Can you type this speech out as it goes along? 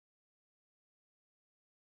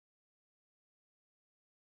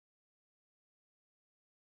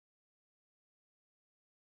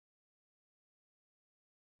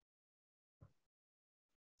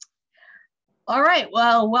All right,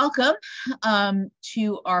 well, welcome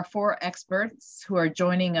to our four experts who are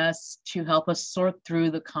joining us to help us sort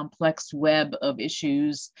through the complex web of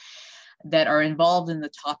issues that are involved in the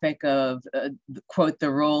topic of, quote, the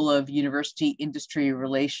role of university-industry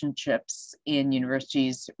relationships in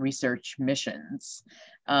universities' research missions.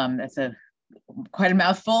 That's quite a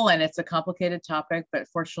mouthful, and it's a complicated topic, but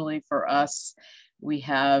fortunately for us, we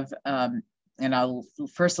have, and I'll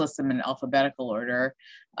first list them in alphabetical order,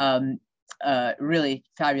 really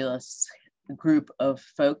fabulous group of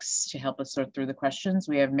folks to help us sort through the questions.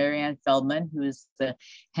 We have Maryann Feldman, who is the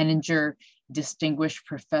Henninger Distinguished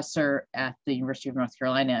Professor at the University of North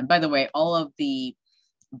Carolina. And by the way, all of the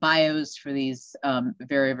bios for these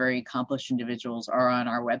very, very accomplished individuals are on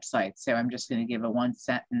our website. So I'm just going to give a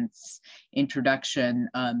one-sentence introduction.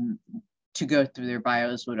 To go through their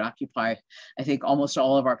bios would occupy, I think, almost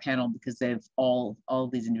all of our panel, because all of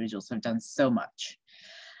these individuals have done so much.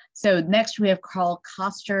 So next we have Karl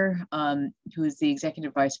Koster, who is the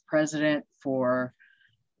Executive Vice President for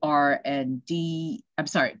R&D,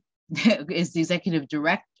 is the Executive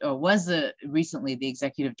Director, or was recently the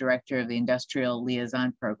Executive Director of the Industrial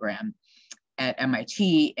Liaison Program at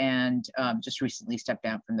MIT, and just recently stepped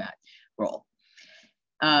down from that role.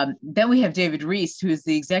 Then we have David Reese, who is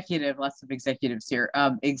the executive, lots of executives here,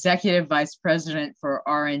 Executive Vice President for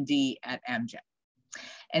R&D at AMGEN.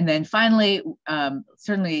 And then finally,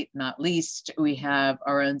 certainly not least, we have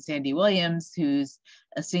our own Sandy Williams, who's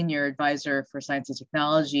a senior advisor for science and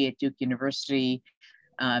technology at Duke University,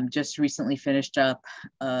 just recently finished up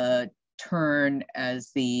a turn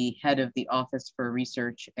as the head of the Office for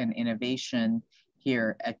Research and Innovation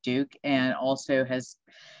here at Duke, and also has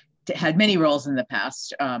had many roles in the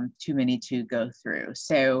past, too many to go through.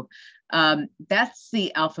 So that's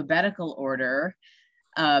the alphabetical order.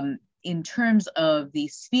 In terms of the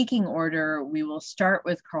speaking order, we will start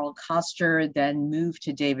with Karl Koster, then move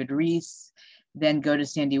to David Reese, then go to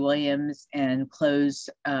Sandy Williams, and close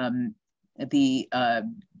the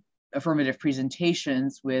affirmative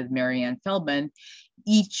presentations with Maryann Feldman.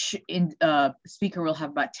 Each speaker will have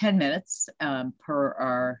about 10 minutes per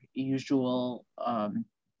our usual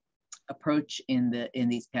approach in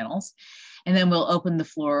these panels. And then we'll open the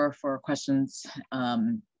floor for questions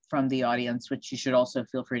from the audience, which you should also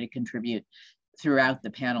feel free to contribute throughout the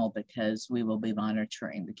panel, because we will be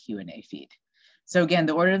monitoring the Q&A feed. So again,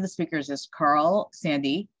 the order of the speakers is Karl,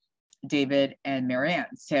 Sandy, David, and Maryann.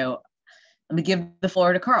 So let me give the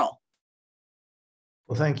floor to Karl.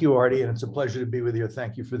 Well, thank you, Arti, and it's a pleasure to be with you.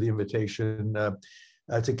 Thank you for the invitation.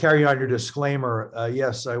 To carry on your disclaimer,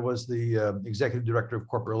 yes, I was the Executive Director of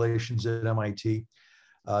Corporate Relations at MIT,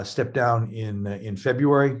 stepped down in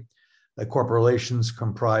February. Corporate Relations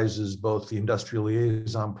comprises both the Industrial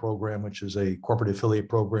Liaison Program, which is a corporate affiliate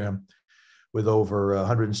program with over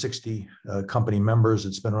 160 company members.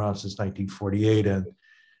 It's been around since 1948, and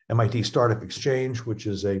MIT Startup Exchange, which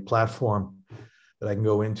is a platform that I can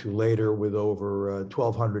go into later, with over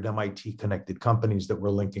 1,200 MIT connected companies that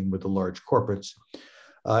we're linking with the large corporates.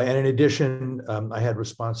 And in addition, I had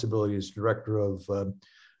responsibility as Director of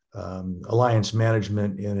Alliance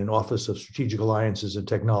Management in an Office of Strategic Alliances and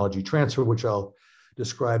Technology Transfer, which I'll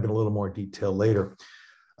describe in a little more detail later.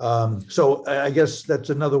 So I guess that's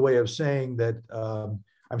another way of saying that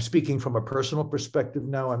I'm speaking from a personal perspective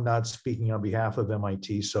now. I'm not speaking on behalf of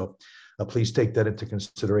MIT, so please take that into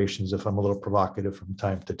considerations if I'm a little provocative from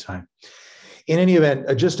time to time. In any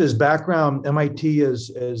event, just as background, MIT,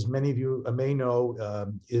 as many of you may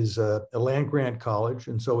know, is a land-grant college,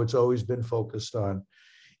 and so it's always been focused on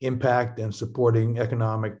impact and supporting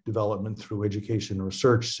economic development through education and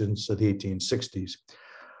research since the 1860s.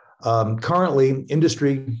 Currently,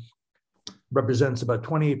 industry represents about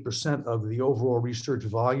 28% of the overall research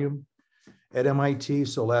volume at MIT.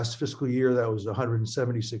 So last fiscal year, that was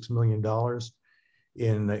 $176 million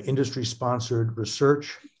in industry-sponsored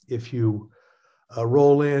research. If you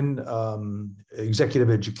roll in executive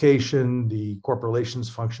education, the corporate relations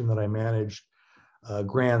function that I manage,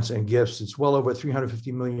 grants and gifts, it's well over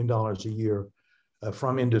 $350 million a year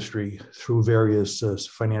from industry through various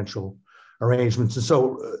financial arrangements. And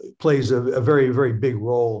so plays a very, very big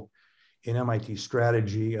role in MIT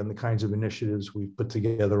strategy and the kinds of initiatives we've put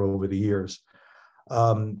together over the years.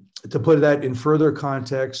 To put that in further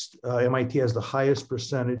context, MIT has the highest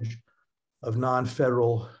percentage of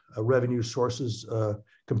non-federal revenue sources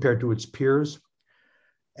compared to its peers,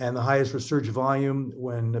 and the highest research volume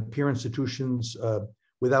when peer institutions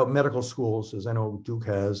without medical schools, as I know Duke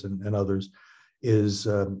has and others, is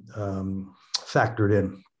factored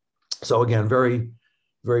in. So again, very,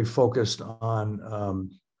 very focused on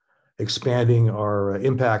expanding our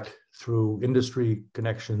impact through industry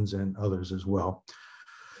connections and others as well.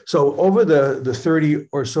 So over the 30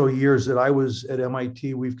 or so years that I was at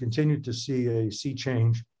MIT, we've continued to see a sea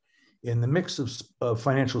change in the mix of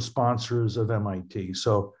financial sponsors of MIT.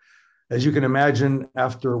 So as you can imagine,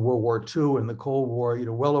 after World War II and the Cold War,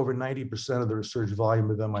 well over 90% of the research volume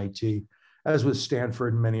of MIT, as with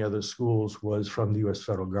Stanford and many other schools, was from the US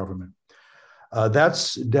federal government.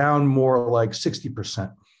 That's down more like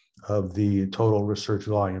 60% of the total research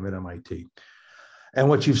volume at MIT. And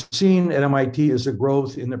what you've seen at MIT is a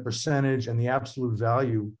growth in the percentage and the absolute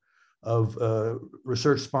value of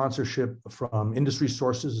research sponsorship from industry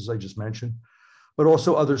sources, as I just mentioned, but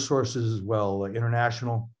also other sources as well, like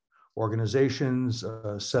international organizations,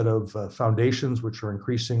 a set of foundations which are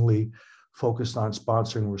increasingly focused on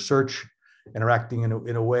sponsoring research, interacting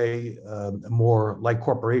in a way more like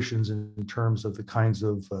corporations in terms of the kinds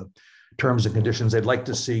of terms and conditions they'd like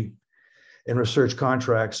to see in research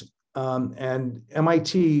contracts. And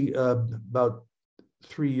MIT, about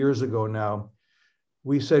 3 years ago now,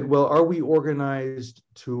 we said, well, are we organized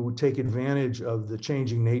to take advantage of the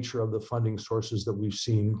changing nature of the funding sources that we've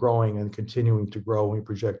seen growing and continuing to grow, and we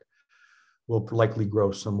project will likely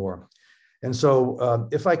grow some more. And so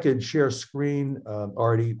if I could share screen,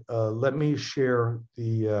 Arti, let me share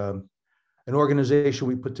an organization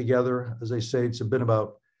we put together. As I say, it's been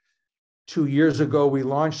about 2 years ago. We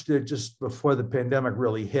launched it just before the pandemic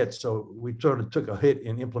really hit. So we sort of took a hit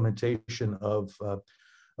in implementation of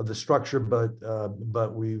the structure,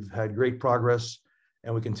 but we've had great progress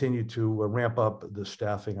and we continue to ramp up the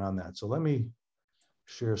staffing on that. So let me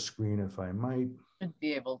share screen if I might. Should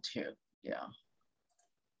be able to, yeah.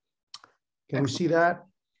 Can we see that?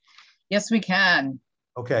 Yes, we can.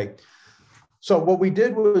 Okay. So what we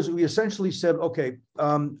did was we essentially said, okay,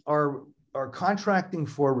 our contracting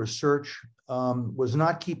for research was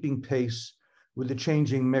not keeping pace with the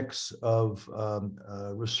changing mix of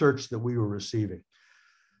research that we were receiving.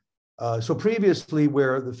 So previously,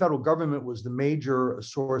 where the federal government was the major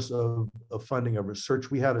source of funding of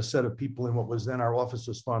research, we had a set of people in what was then our Office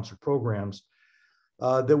of Sponsored Programs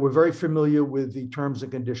that were very familiar with the terms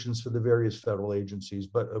and conditions for the various federal agencies.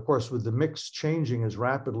 But of course, with the mix changing as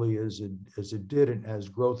rapidly as it did and as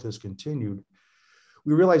growth has continued,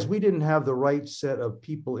 we realized we didn't have the right set of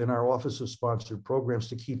people in our Office of Sponsored Programs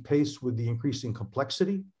to keep pace with the increasing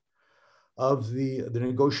complexity of the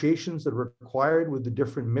negotiations that are required with the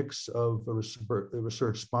different mix of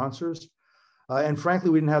research sponsors. And frankly,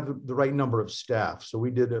 we didn't have the right number of staff. So we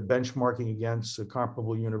did a benchmarking against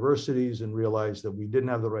comparable universities and realized that we didn't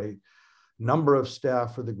have the right number of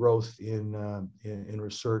staff for the growth in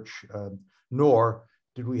research, nor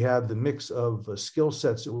did we have the mix of skill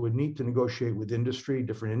sets that we would need to negotiate with industry,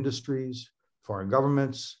 different industries, foreign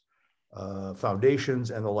governments,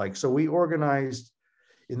 foundations, and the like. So we organized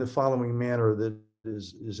in the following manner that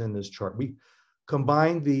is in this chart. We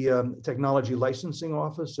combined the Technology Licensing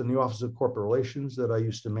Office and the Office of Corporate Relations that I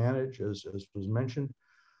used to manage, as was mentioned.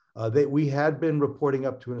 We had been reporting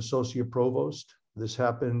up to an associate provost. This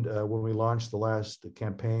happened when we launched the last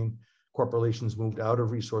campaign. Corporate Relations moved out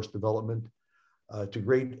of resource development to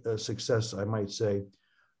great success, I might say.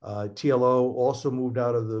 TLO also moved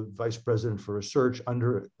out of the Vice President for Research,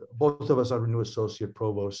 under both of us under new associate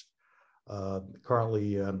provost,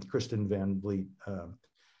 currently Kristen Van Vliet.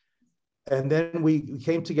 And then we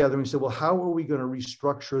came together and we said, well, how are we going to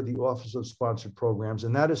restructure the Office of Sponsored Programs?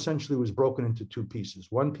 And that essentially was broken into two pieces.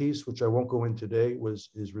 One piece, which I won't go in today,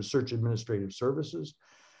 is Research Administrative Services.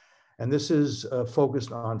 And this is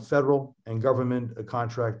focused on federal and government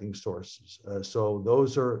contracting sources. So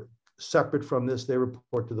those are separate from this. They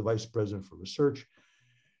report to the Vice President for Research.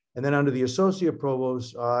 And then under the Associate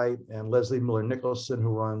Provost, I and Leslie Miller-Nicholson, who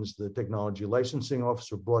runs the Technology Licensing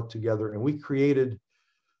Office, were brought together, and we created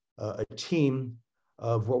a team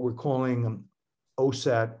of what we're calling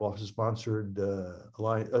OSAT, Office Sponsored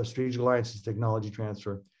Strategic Alliances Technology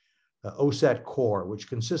Transfer, OSAT Core, which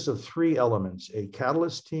consists of three elements: a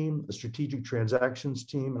catalyst team, a strategic transactions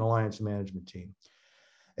team, and alliance management team.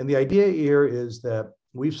 And the idea here is that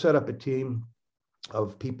we've set up a team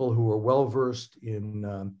of people who are well-versed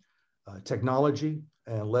in technology,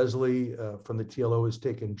 and Leslie from the TLO has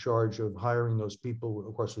taken charge of hiring those people,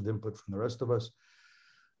 of course, with input from the rest of us.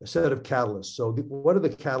 A set of catalysts. So what are the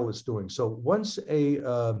catalysts doing? So once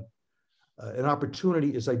an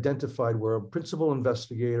opportunity is identified where a principal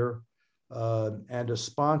investigator and a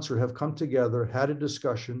sponsor have come together, had a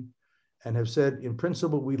discussion, and have said, in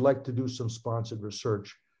principle, we'd like to do some sponsored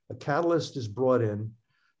research, a catalyst is brought in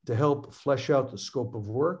to help flesh out the scope of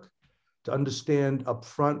work, to understand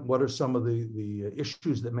upfront what are some of the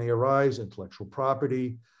issues that may arise, intellectual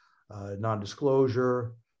property,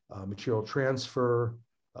 non-disclosure, material transfer,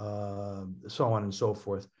 so on and so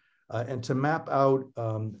forth, and to map out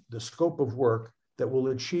the scope of work that will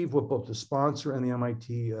achieve what both the sponsor and the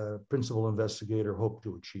MIT principal investigator hope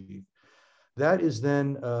to achieve. That is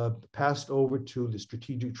then passed over to the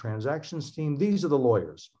strategic transactions team. These are the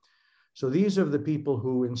lawyers. So these are the people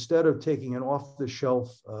who, instead of taking an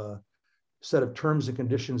off-the-shelf set of terms and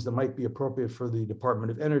conditions that might be appropriate for the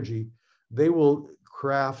Department of Energy, they will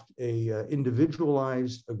craft a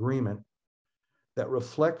individualized agreement that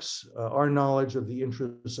reflects our knowledge of the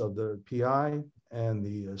interests of the PI and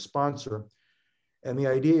the sponsor. And the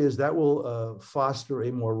idea is that will foster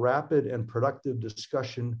a more rapid and productive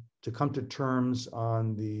discussion to come to terms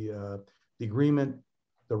on the agreement,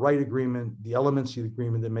 the right agreement, the elements of the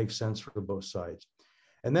agreement that make sense for both sides.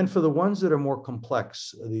 And then for the ones that are more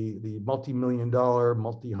complex, the multi-million-dollar,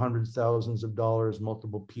 multi-hundred thousands of dollars,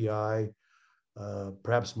 multiple PI,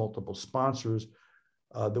 perhaps multiple sponsors,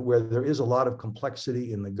 where there is a lot of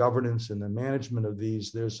complexity in the governance and the management of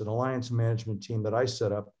these, there's an alliance management team that I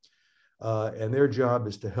set up, and their job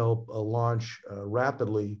is to help launch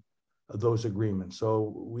rapidly those agreements.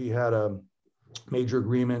 So we had a major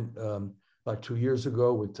agreement about 2 years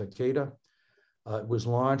ago with Takeda. It was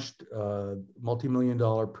launched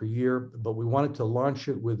multi-million-dollar per year, but we wanted to launch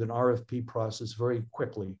it with an RFP process very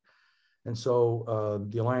quickly. And so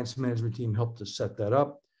the alliance management team helped to set that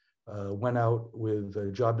up, went out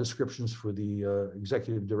with job descriptions for the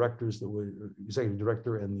executive directors executive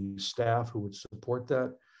director and the staff who would support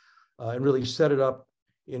that, and really set it up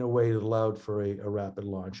in a way that allowed for a rapid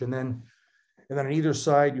launch. And then on either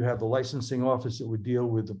side, you have the licensing office that would deal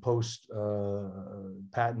with the post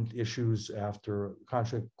patent issues after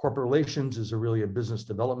contract. Corporate relations is really a business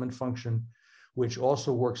development function, which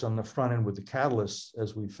also works on the front end with the catalysts,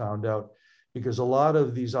 as we found out, because a lot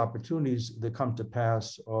of these opportunities that come to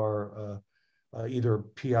pass are either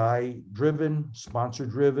PI driven, sponsor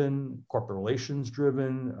driven, corporate relations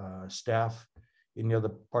driven, staff in the other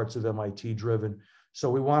parts of MIT driven. So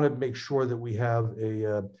we want to make sure that we have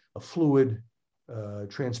a fluid,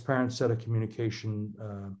 transparent set of communication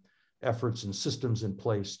efforts and systems in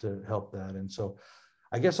place to help that. And so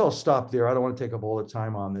I guess I'll stop there. I don't want to take up all the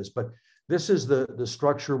time on this, but this is the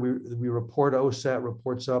structure. We report, OSAT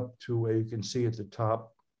reports up to, you can see at the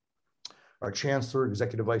top, our chancellor,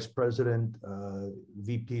 executive vice president,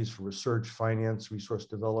 VPs for research, finance, resource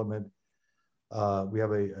development. We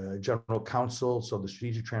have a general counsel. So the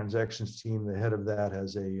strategic transactions team, the head of that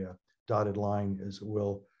has a dotted line, as it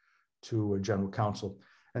will, to a general counsel.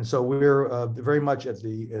 And so we're very much at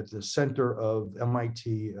the center of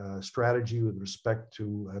MIT strategy with respect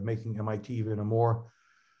to making MIT even a more,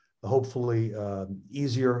 hopefully,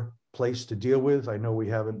 easier place to deal with. I know we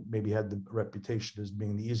haven't maybe had the reputation as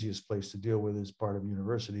being the easiest place to deal with as part of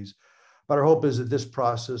universities, but our hope is that this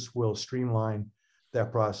process will streamline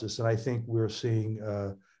that process. And I think we're seeing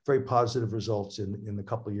very positive results in the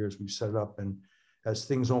couple of years we've set it up. And as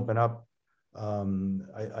things open up,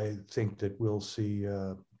 I think that we'll see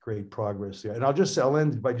great progress there. And I'll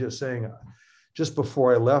end by just saying, just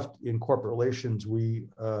before I left in corporate relations, we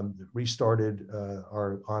restarted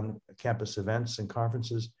our on-campus events and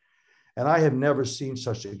conferences. And I have never seen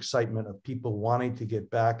such excitement of people wanting to get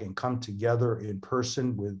back and come together in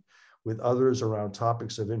person with others around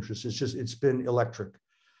topics of interest. It's been electric.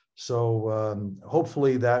 So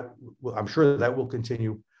hopefully I'm sure that will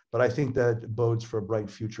continue, but I think that bodes for a bright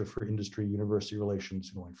future for industry university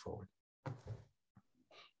relations going forward.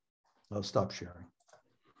 I'll stop sharing.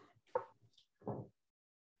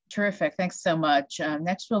 Terrific, thanks so much.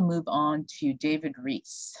 Next, we'll move on to David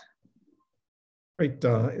Reese. Great,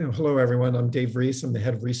 hello everyone, I'm Dave Reese. I'm the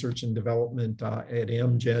head of research and development at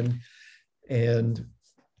AMGEN. And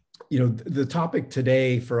the topic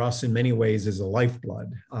today for us in many ways is a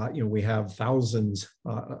lifeblood. We have thousands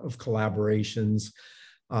of collaborations,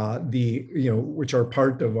 which are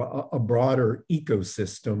part of a broader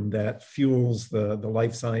ecosystem that fuels the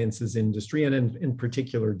life sciences industry, and in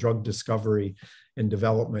particular, drug discovery and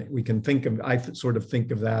development. I sort of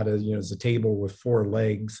think of that as a table with 4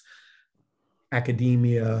 legs: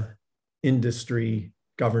 academia, industry,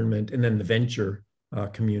 government, and then the venture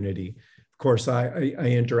community. Of course, I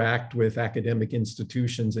interact with academic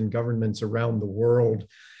institutions and governments around the world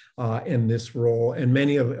in this role, and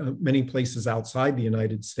many places outside the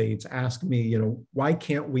United States ask me, why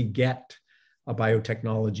can't we get a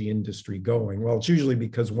biotechnology industry going? Well, it's usually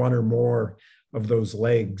because one or more of those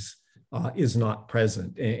legs is not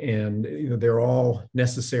present, and they're all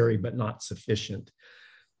necessary but not sufficient.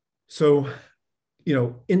 So,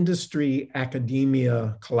 industry,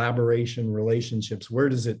 academia, collaboration, relationships, where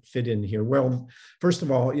does it fit in here? Well, first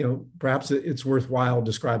of all, perhaps it's worthwhile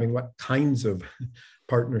describing what kinds of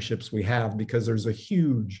partnerships we have, because there's a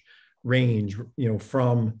huge range,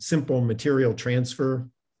 from simple material transfer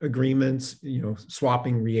agreements,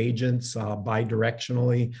 swapping reagents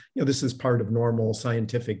bidirectionally. This is part of normal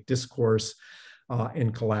scientific discourse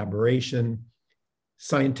and collaboration.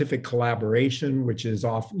 Scientific collaboration, which is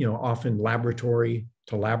often laboratory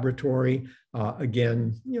to laboratory.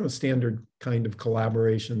 Again, standard kind of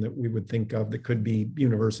collaboration that we would think of that could be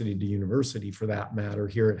university to university for that matter.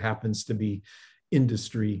 Here it happens to be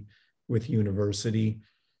industry with university.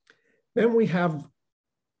 Then we have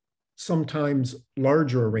sometimes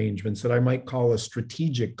larger arrangements that I might call a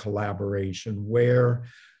strategic collaboration, where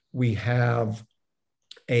we have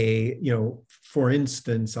for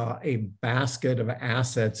instance, a basket of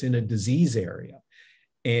assets in a disease area.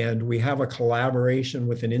 And we have a collaboration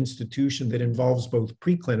with an institution that involves both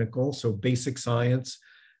preclinical, so basic science,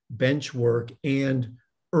 bench work, and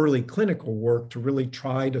early clinical work to really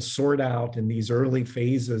try to sort out in these early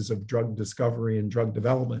phases of drug discovery and drug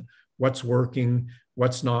development, what's working,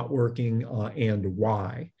 what's not working, and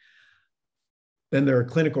why. Then there are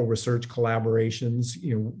clinical research collaborations.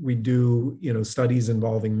 We do, studies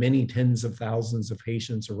involving many tens of thousands of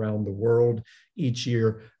patients around the world each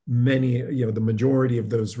year. Many, the majority of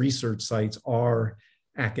those research sites are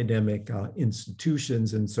academic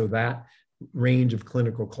institutions. And so that range of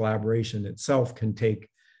clinical collaboration itself can take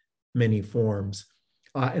many forms.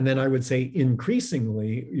 And then I would say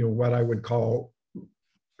increasingly, what I would call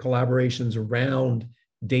collaborations around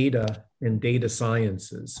data and data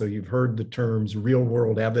sciences. So you've heard the terms real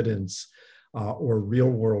world evidence or real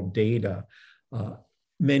world data.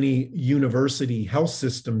 Many university health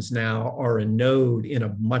systems now are a node in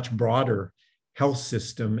a much broader health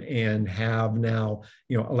system and have now,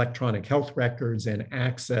 electronic health records and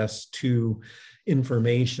access to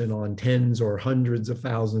information on tens or hundreds of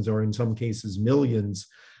thousands, or in some cases, millions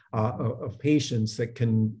of patients that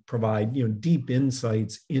can provide, deep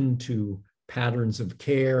insights into patterns of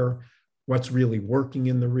care, what's really working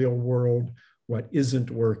in the real world, what isn't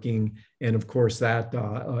working. And of course, that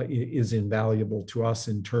is invaluable to us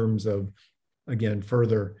in terms of, again,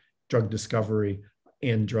 further drug discovery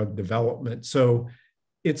and drug development. So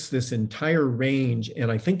it's this entire range,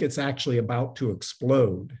 and I think it's actually about to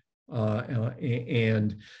explode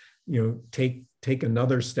and take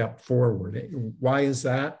another step forward. Why is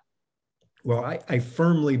that? Well, I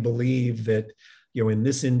firmly believe that in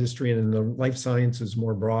this industry and in the life sciences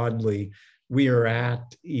more broadly, we are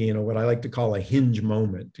at, what I like to call a hinge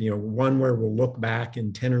moment, one where we'll look back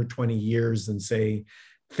in 10 or 20 years and say,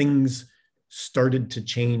 things started to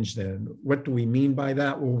change then. What do we mean by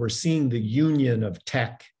that? Well, we're seeing the union of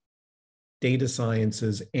tech, data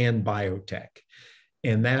sciences, and biotech.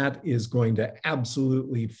 And that is going to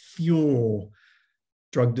absolutely fuel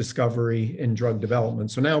drug discovery and drug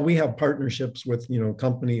development. So now we have partnerships with,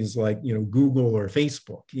 companies like, Google or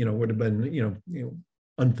Facebook, would have been,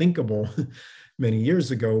 unthinkable many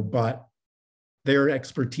years ago, but their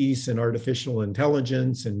expertise in artificial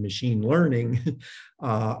intelligence and machine learning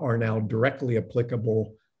are now directly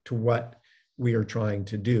applicable to what we are trying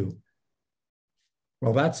to do.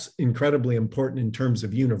 Well, that's incredibly important in terms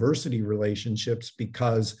of university relationships,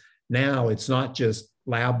 because now it's not just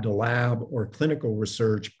lab to lab or clinical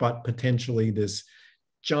research, but potentially this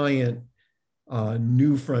giant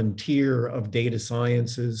new frontier of data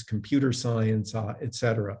sciences, computer science, et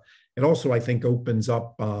cetera. It also, I think, opens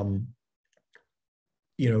up,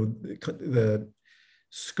 the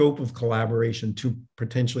scope of collaboration to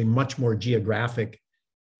potentially much more geographic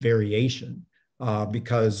variation.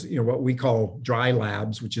 Because what we call dry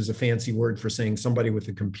labs, which is a fancy word for saying somebody with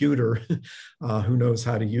a computer who knows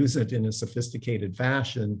how to use it in a sophisticated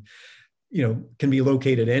fashion, can be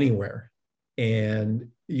located anywhere. And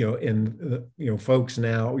folks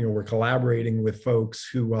now, we're collaborating with folks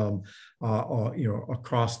who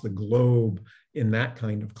across the globe in that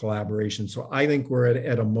kind of collaboration. So I think we're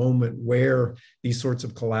at a moment where these sorts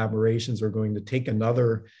of collaborations are going to take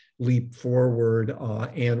another leap forward,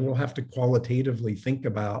 and we'll have to qualitatively think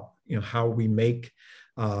about how we make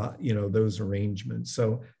those arrangements.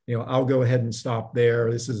 So I'll go ahead and stop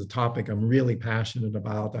there. This is a topic I'm really passionate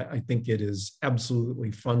about. I think it is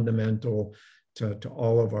absolutely fundamental to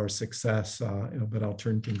all of our success, but I'll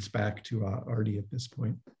turn things back to Arti at this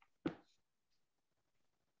point.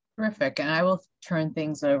 Terrific. And I will turn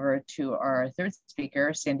things over to our third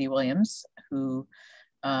speaker, Sandy Williams, who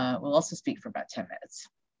will also speak for about 10 minutes.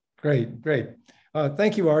 Great.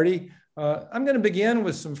 Thank you, Arti. I'm going to begin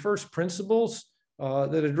with some first principles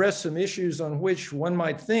that address some issues on which one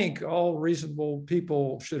might think all reasonable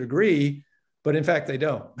people should agree, but in fact they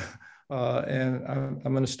don't. And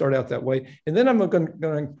I'm going to start out that way. And then I'm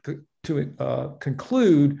going to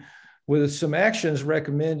conclude with some actions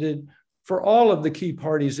recommended for all of the key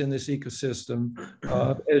parties in this ecosystem,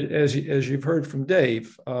 as you've heard from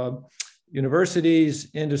Dave, universities,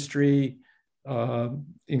 industry,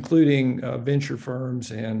 including venture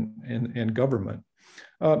firms and government.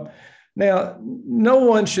 Now, no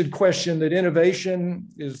one should question that innovation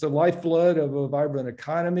is the lifeblood of a vibrant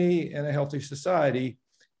economy and a healthy society,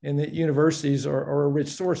 and that universities are a rich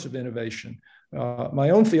source of innovation.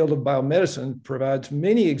 My own field of biomedicine provides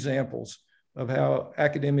many examples of how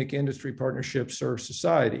academic industry partnerships serve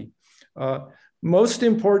society. Most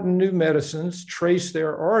important new medicines trace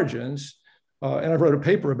their origins, and I wrote a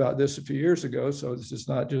paper about this a few years ago, so this is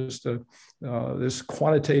not just this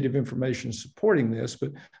quantitative information supporting this,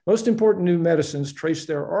 but most important new medicines trace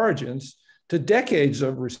their origins to decades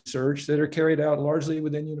of research that are carried out largely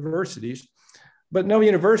within universities. But no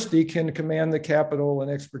university can command the capital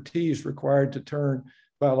and expertise required to turn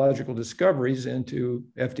biological discoveries into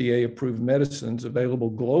FDA-approved medicines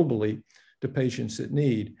available globally to patients in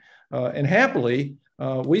need. And happily,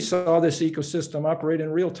 we saw this ecosystem operate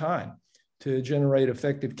in real time to generate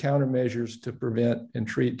effective countermeasures to prevent and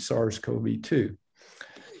treat SARS-CoV-2.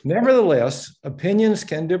 Nevertheless, opinions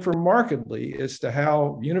can differ markedly as to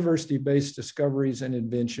how university-based discoveries and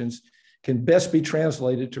inventions can best be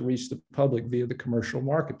translated to reach the public via the commercial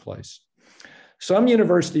marketplace. Some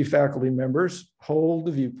university faculty members hold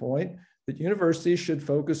the viewpoint that universities should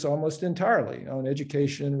focus almost entirely on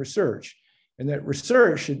education and research, and that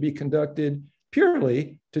research should be conducted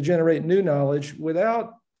purely to generate new knowledge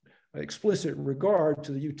without explicit regard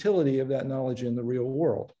to the utility of that knowledge in the real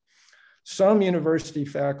world. Some university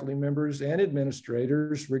faculty members and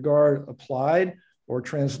administrators regard applied or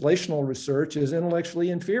translational research as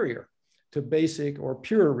intellectually inferior to basic or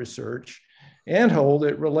pure research, and hold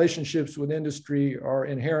that relationships with industry are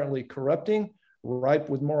inherently corrupting, ripe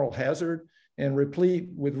with moral hazard, and replete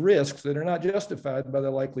with risks that are not justified by the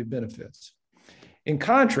likely benefits. In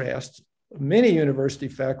contrast, many university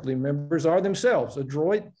faculty members are themselves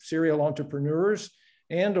adroit serial entrepreneurs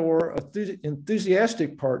and or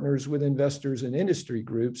enthusiastic partners with investors and industry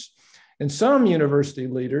groups. And some university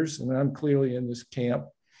leaders, and I'm clearly in this camp,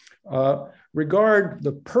 regard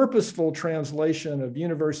the purposeful translation of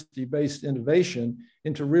university-based innovation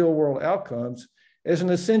into real-world outcomes as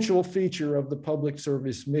an essential feature of the public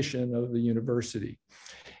service mission of the university.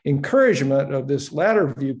 Encouragement of this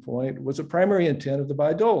latter viewpoint was a primary intent of the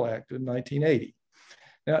Bayh-Dole Act of 1980.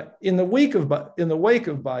 Now, in the wake of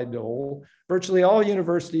Bayh-Dole, virtually all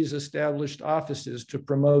universities established offices to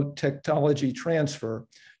promote technology transfer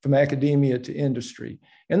from academia to industry,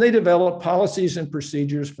 and they developed policies and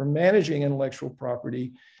procedures for managing intellectual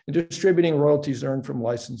property and distributing royalties earned from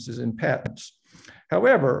licenses and patents.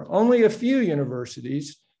 However, only a few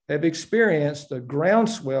universities have experienced a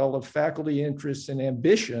groundswell of faculty interest and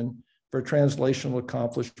ambition for translational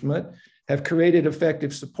accomplishment, have created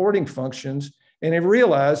effective supporting functions, and have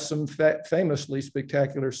realized some famously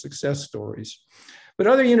spectacular success stories. But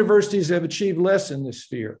other universities have achieved less in this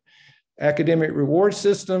sphere. Academic reward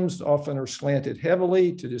systems often are slanted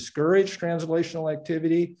heavily to discourage translational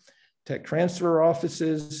activity. Tech transfer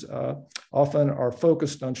offices often are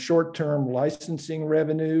focused on short-term licensing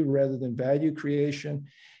revenue rather than value creation.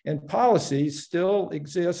 And policies still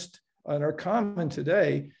exist and are common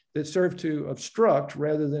today that serve to obstruct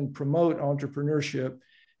rather than promote entrepreneurship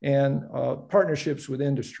and partnerships with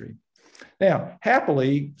industry. Now,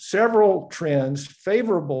 happily, several trends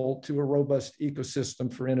favorable to a robust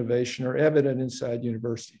ecosystem for innovation are evident inside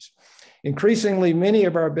universities. Increasingly, many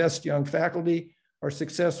of our best young faculty are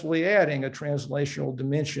successfully adding a translational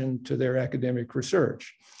dimension to their academic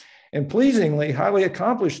research. And pleasingly, highly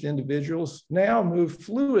accomplished individuals now move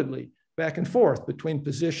fluidly back and forth between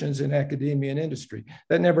positions in academia and industry.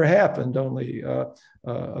 That never happened only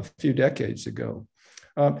a few decades ago.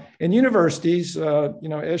 And universities,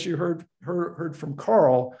 as you heard from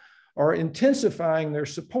Karl, are intensifying their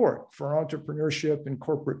support for entrepreneurship and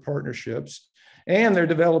corporate partnerships, and they're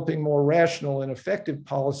developing more rational and effective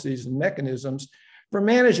policies and mechanisms for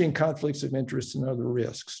managing conflicts of interest and other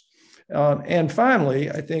risks. And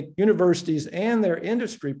finally, I think universities and their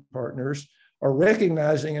industry partners are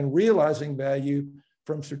recognizing and realizing value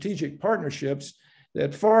from strategic partnerships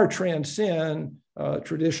that far transcend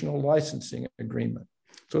traditional licensing agreement.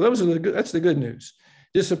 So that's the good news.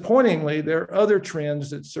 Disappointingly, there are other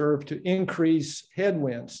trends that serve to increase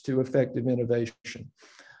headwinds to effective innovation.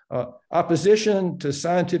 Opposition to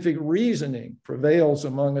scientific reasoning prevails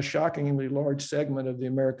among a shockingly large segment of the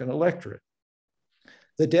American electorate.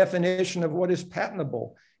 The definition of what is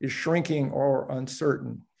patentable is shrinking or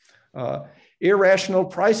uncertain. Irrational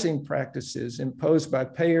pricing practices imposed by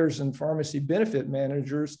payers and pharmacy benefit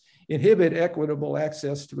managers inhibit equitable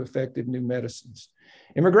access to effective new medicines.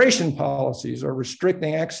 Immigration policies are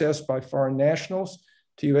restricting access by foreign nationals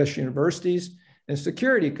to U.S. universities, and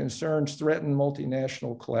security concerns threaten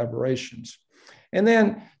multinational collaborations. And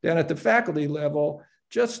then down at the faculty level,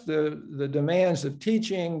 just the demands of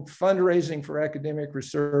teaching, fundraising for academic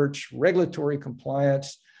research, regulatory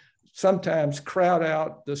compliance, sometimes crowd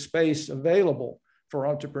out the space available for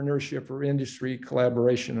entrepreneurship or industry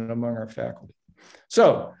collaboration among our faculty.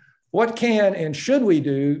 So what can and should we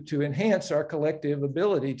do to enhance our collective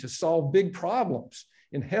ability to solve big problems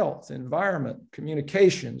in health, environment,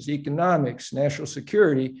 communications, economics, national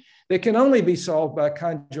security that can only be solved by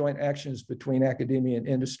conjoint actions between academia and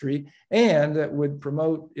industry, and that would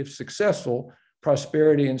promote, if successful,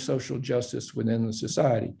 prosperity and social justice within the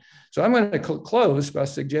society? So I'm going to close by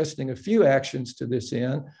suggesting a few actions to this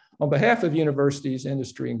end on behalf of universities,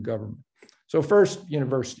 industry, and government. So first,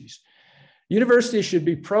 universities. Universities should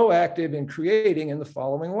be proactive in creating in the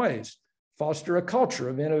following ways: foster a culture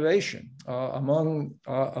of innovation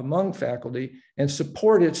among faculty and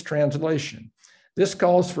support its translation. This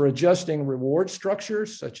calls for adjusting reward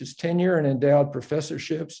structures such as tenure and endowed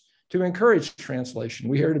professorships to encourage translation.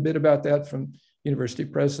 We heard a bit about that from university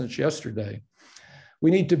presidents yesterday. We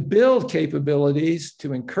need to build capabilities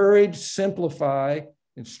to encourage, simplify,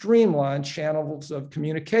 and streamline channels of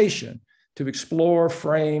communication to explore,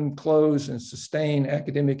 frame, close, and sustain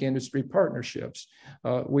academic industry partnerships.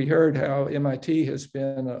 We heard how MIT has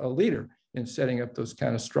been a leader in setting up those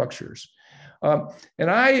kind of structures. And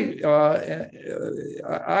I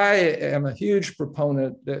am a huge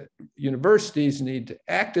proponent that universities need to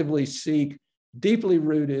actively seek deeply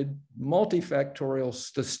rooted, multifactorial,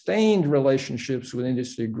 sustained relationships with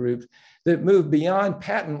industry groups that move beyond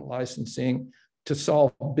patent licensing to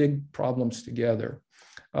solve big problems together.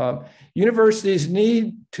 Universities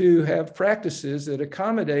need to have practices that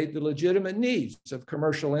accommodate the legitimate needs of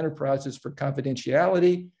commercial enterprises for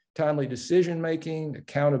confidentiality, timely decision-making,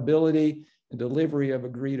 accountability, and delivery of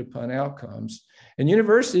agreed upon outcomes. And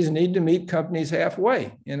universities need to meet companies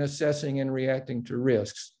halfway in assessing and reacting to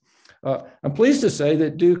risks. I'm pleased to say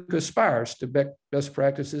that Duke aspires to best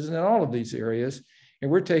practices in all of these areas, and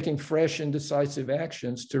we're taking fresh and decisive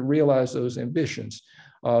actions to realize those ambitions.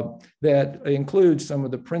 That includes some of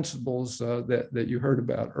the principles that you heard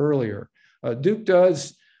about earlier. Duke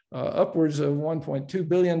does upwards of $1.2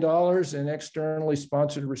 billion in externally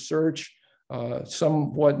sponsored research.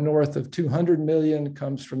 Somewhat north of 200 million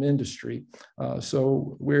comes from industry.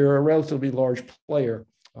 So we're a relatively large player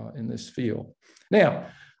in this field. Now,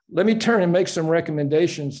 let me turn and make some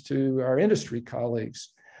recommendations to our industry colleagues.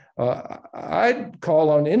 I'd call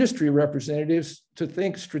on industry representatives to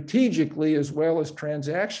think strategically as well as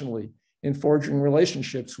transactionally in forging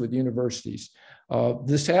relationships with universities.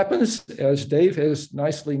 This happens, as Dave has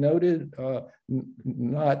nicely noted,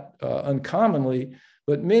 not uncommonly,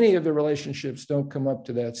 but many of the relationships don't come up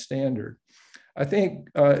to that standard. I think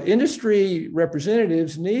industry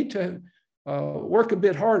representatives need to work a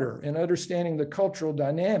bit harder in understanding the cultural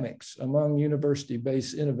dynamics among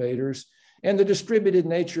university-based innovators and the distributed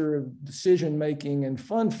nature of decision-making and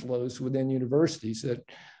fund flows within universities that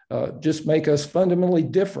just make us fundamentally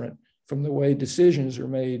different from the way decisions are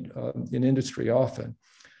made in industry often.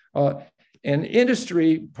 And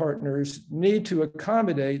industry partners need to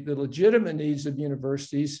accommodate the legitimate needs of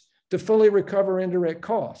universities to fully recover indirect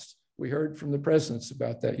costs. We heard from the presidents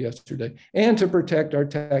about that yesterday, and to protect our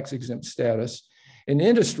tax-exempt status. And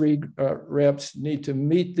industry reps need to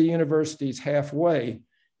meet the universities halfway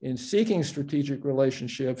in seeking strategic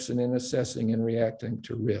relationships and in assessing and reacting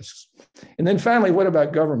to risks. And then finally, what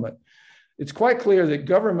about government? It's quite clear that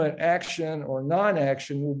government action or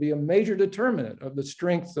non-action will be a major determinant of the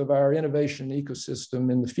strength of our innovation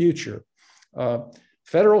ecosystem in the future.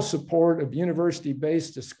 Federal support of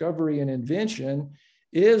university-based discovery and invention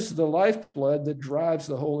is the lifeblood that drives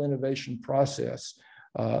the whole innovation process.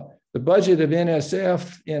 The budget of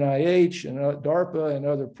NSF, NIH, and DARPA and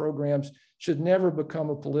other programs should never become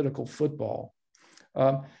a political football.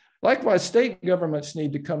 Likewise, state governments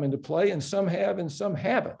need to come into play, and some have and some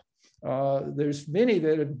haven't. There's many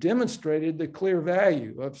that have demonstrated the clear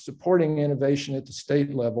value of supporting innovation at the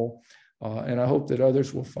state level, and I hope that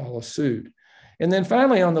others will follow suit. And then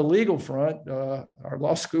finally, on the legal front, our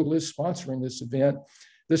law school is sponsoring this event.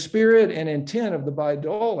 The spirit and intent of the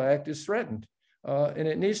Bayh-Dole Act is threatened, and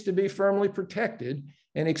it needs to be firmly protected.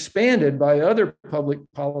 and expanded by other public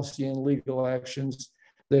policy and legal actions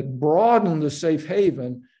that broaden the safe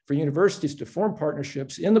haven for universities to form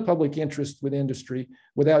partnerships in the public interest with industry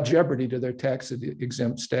without jeopardy to their tax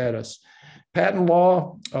exempt status. Patent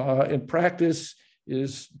law in practice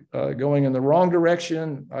is going in the wrong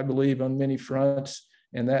direction, I believe, on many fronts,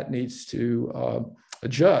 and that needs to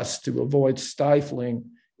adjust to avoid stifling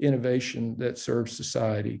innovation that serves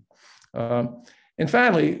society. And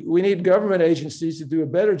finally, we need government agencies to do a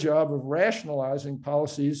better job of rationalizing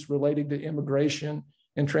policies relating to immigration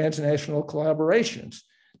and transnational collaborations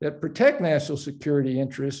that protect national security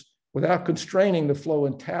interests without constraining the flow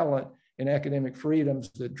in talent and academic freedoms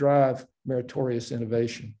that drive meritorious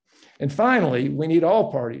innovation. And finally, we need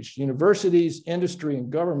all parties, universities, industry, and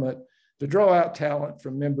government, to draw out talent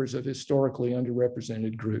from members of historically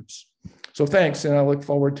underrepresented groups. So thanks, and I look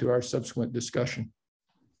forward to our subsequent discussion.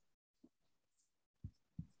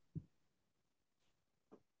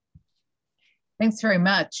 Thanks very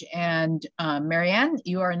much. And Maryann,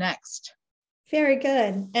 you are next. Very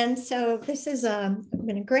good. And so this has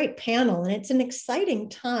been a great panel, and it's an exciting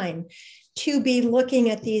time to be looking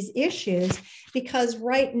at these issues, because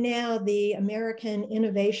right now the American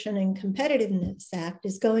Innovation and Competitiveness Act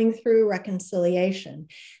is going through reconciliation.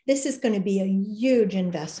 This is going to be a huge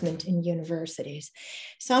investment in universities.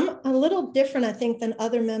 So I'm a little different, I think, than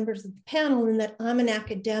other members of the panel in that I'm an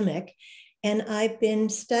academic, and I've been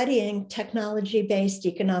studying technology-based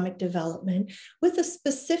economic development with a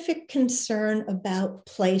specific concern about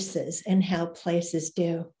places and how places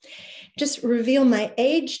do. Just reveal my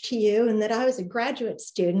age to you, and that I was a graduate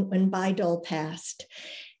student when Bayh-Dole passed.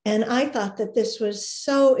 And I thought that this was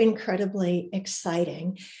so incredibly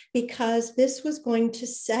exciting, because this was going to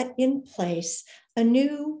set in place a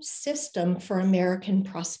new system for American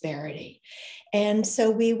prosperity. And so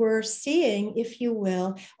we were seeing, if you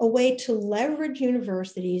will, a way to leverage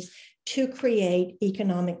universities to create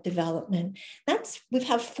economic development. We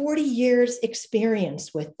have 40 years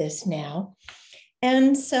experience with this now.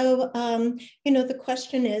 And so, the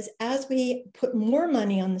question is, as we put more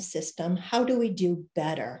money on the system, how do we do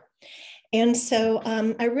better? And so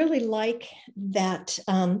I really like that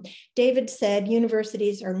David said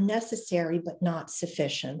universities are necessary but not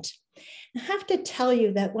sufficient. I have to tell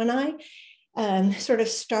you that when I sort of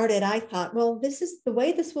started, I thought, well, this is the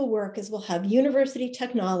way this will work is we'll have university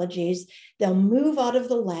technologies, they'll move out of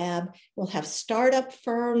the lab, we'll have startup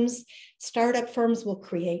firms will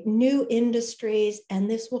create new industries, and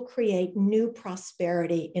this will create new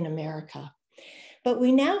prosperity in America. But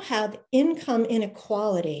we now have income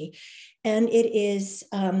inequality, and it is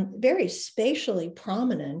very spatially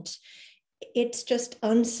prominent. It's just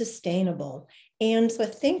unsustainable. And so I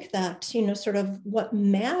think that, sort of what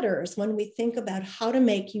matters when we think about how to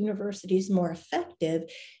make universities more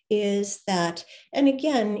effective is that, and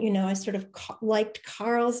again, I sort of liked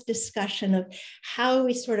Karl's discussion of how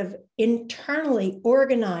we sort of internally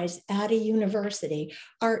organize at a university.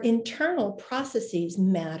 Our internal processes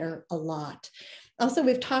matter a lot. Also,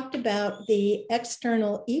 we've talked about the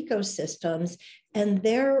external ecosystems and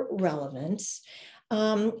their relevance.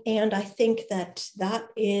 And I think that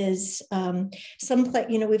is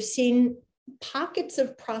we've seen pockets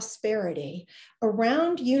of prosperity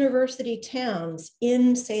around university towns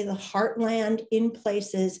in, say, the heartland, in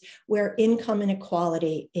places where income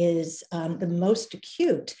inequality is the most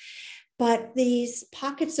acute. But these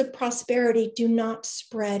pockets of prosperity do not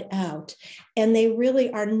spread out, and they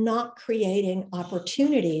really are not creating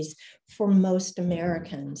opportunities for most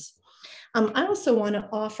Americans. I also want to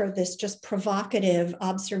offer this just provocative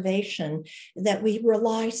observation that we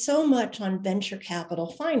rely so much on venture capital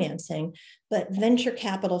financing, but venture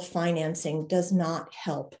capital financing does not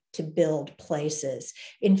help to build places.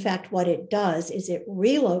 In fact, what it does is it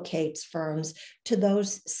relocates firms to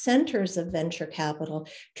those centers of venture capital,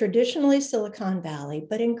 traditionally Silicon Valley,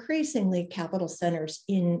 but increasingly capital centers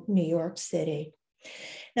in New York City.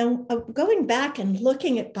 Now, going back and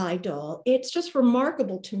looking at Bayh-Dole, it's just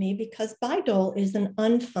remarkable to me because Bayh-Dole is an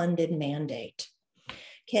unfunded mandate.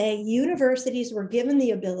 Okay, universities were given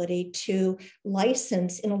the ability to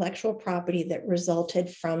license intellectual property that resulted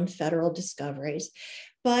from federal discoveries,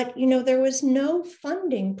 but there was no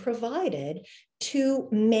funding provided to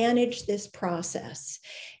manage this process.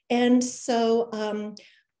 And so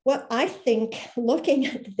what I think, looking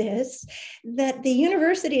at this, that the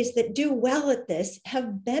universities that do well at this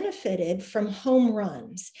have benefited from home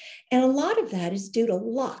runs. And a lot of that is due to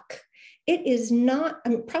luck. It is not,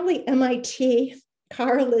 probably MIT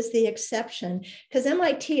Karl is the exception, because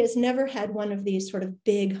MIT has never had one of these sort of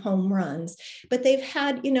big home runs, but they've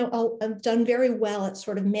had, done very well at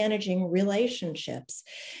sort of managing relationships.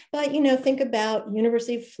 But, think about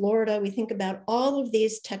University of Florida, we think about all of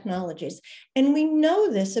these technologies, and we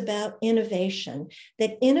know this about innovation,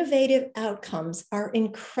 that innovative outcomes are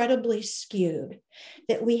incredibly skewed,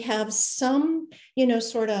 that we have some,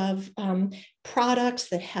 products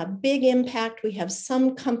that have big impact. We have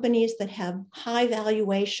some companies that have high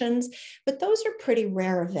valuations, but those are pretty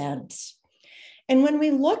rare events. And when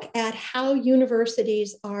we look at how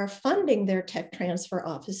universities are funding their tech transfer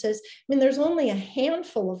offices, there's only a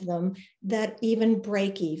handful of them that even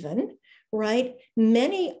break even, right?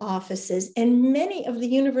 Many offices, and many of the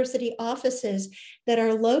university offices that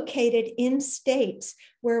are located in states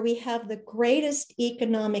where we have the greatest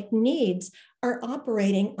economic needs, are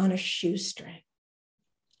operating on a shoestring.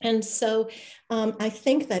 And so I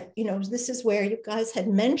think that, this is where you guys had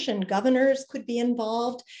mentioned governors could be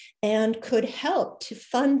involved and could help to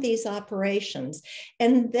fund these operations.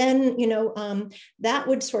 And then, that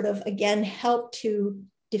would sort of, again, help to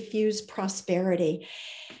diffuse prosperity.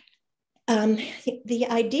 The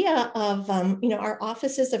idea of, our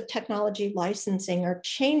offices of technology licensing are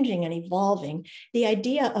changing and evolving. The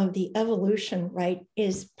idea of the evolution, right,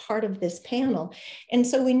 is part of this panel. And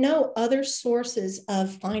so we know other sources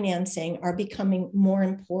of financing are becoming more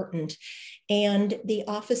important, and the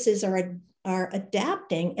offices are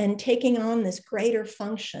adapting and taking on this greater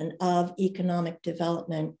function of economic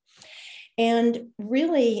development. And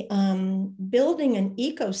really building an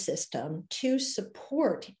ecosystem to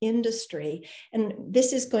support industry, and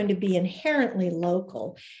this is going to be inherently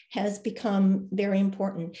local, has become very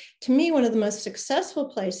important. To me, one of the most successful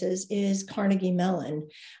places is Carnegie Mellon,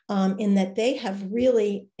 in that they have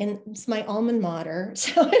really, and it's my alma mater,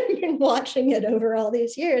 so I've been watching it over all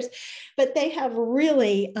these years, but they have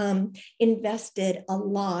really invested a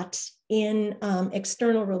lot in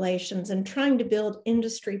external relations and trying to build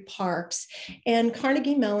industry parks. And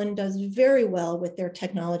Carnegie Mellon does very well with their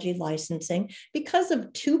technology licensing because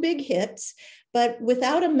of two big hits. But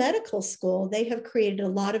without a medical school, they have created a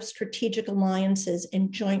lot of strategic alliances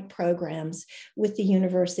and joint programs with the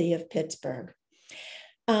University of Pittsburgh.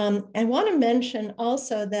 I want to mention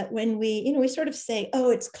also that when we sort of say,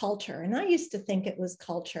 oh, it's culture, and I used to think it was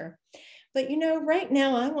culture. But, right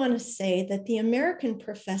now I want to say that the American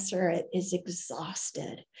professorate is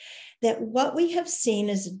exhausted, that what we have seen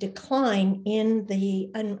is a decline in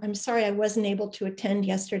I'm sorry I wasn't able to attend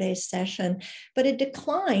yesterday's session, but a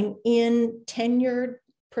decline in tenured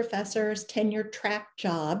professors, tenure track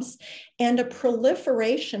jobs, and a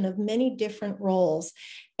proliferation of many different roles.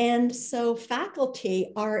 And so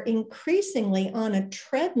faculty are increasingly on a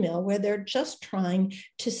treadmill where they're just trying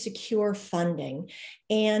to secure funding.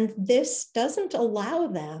 And this doesn't allow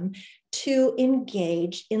them to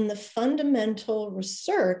engage in the fundamental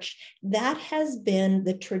research that has been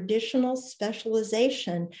the traditional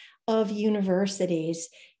specialization of universities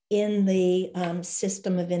in the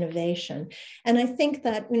system of innovation. And I think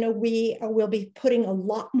that we will be putting a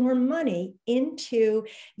lot more money into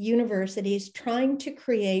universities trying to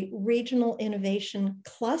create regional innovation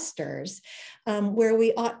clusters, where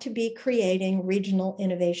we ought to be creating regional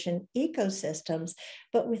innovation ecosystems,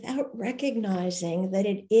 but without recognizing that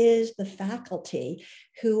it is the faculty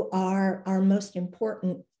who are our most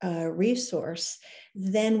important resource,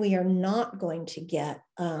 then we are not going to get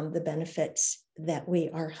the benefits that we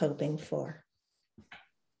are hoping for.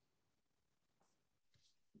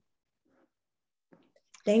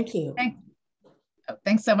 Thank you.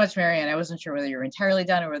 Thanks so much, Maryann. I wasn't sure whether you were entirely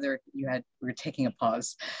done or whether you were taking a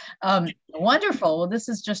pause. Wonderful. Well, this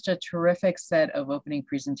is just a terrific set of opening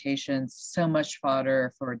presentations, so much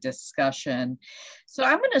fodder for discussion. So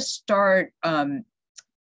I'm going to start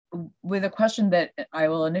with a question that I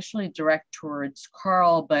will initially direct towards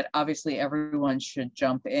Karl, but obviously everyone should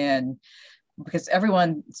jump in because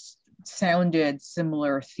everyone sounded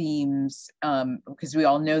similar themes, because we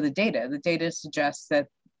all know the data. The data suggests that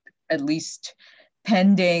at least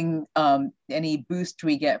pending any boost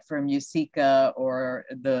we get from USICA or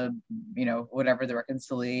the, whatever the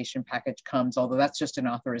reconciliation package comes, although that's just an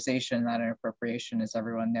authorization, not an appropriation, as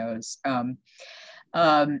everyone knows.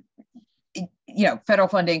 Federal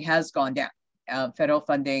funding has gone down. Federal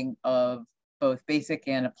funding of both basic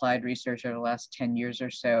and applied research over the last 10 years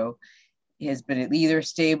or so has been either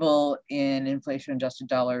stable in inflation adjusted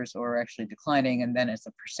dollars or actually declining. And then as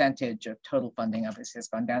a percentage of total funding obviously has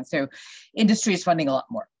gone down. So industry is funding a lot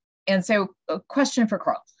more. And so a question for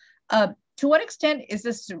Karl. To what extent is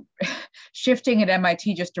this shifting at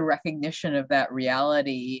MIT just a recognition of that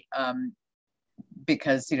reality?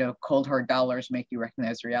 because, cold hard dollars make you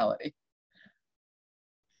recognize reality?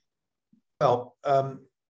 Well,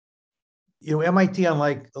 MIT,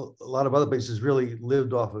 unlike a lot of other places, really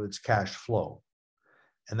lived off of its cash flow.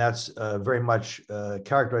 And that's very much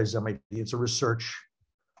characterized MIT. It's a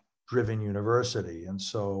research-driven university. And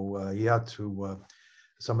so you have to,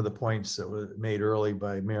 some of the points that were made early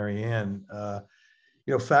by Maryann,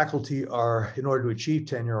 faculty are, in order to achieve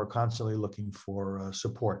tenure, are constantly looking for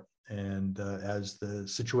support. And as the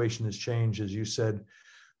situation has changed, as you said,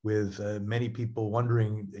 with many people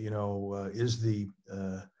wondering, is the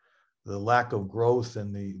lack of growth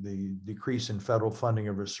and the decrease in federal funding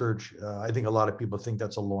of research, I think a lot of people think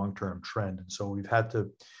that's a long-term trend. And so we've had to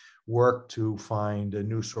work to find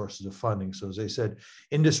new sources of funding. So as I said,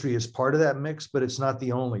 industry is part of that mix, but it's not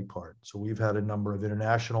the only part. So we've had a number of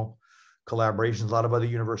international collaborations. A lot of other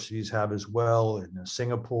universities have as well, in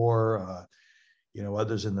Singapore,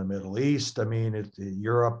 others in the Middle East.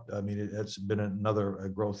 Europe, it's been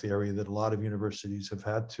another growth area that a lot of universities have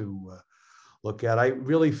had to look at. I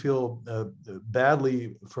really feel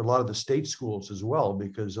badly for a lot of the state schools as well,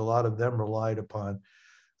 because a lot of them relied upon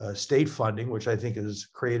state funding, which I think has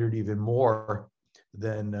created even more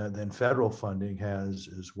than federal funding has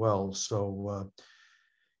as well. So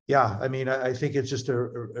I think it's just a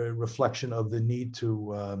reflection of the need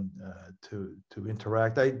to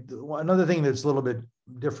interact. Another thing that's a little bit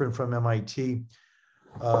different from MIT,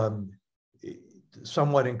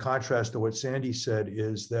 somewhat in contrast to what Sandy said,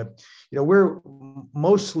 is that we're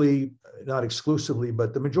mostly, not exclusively,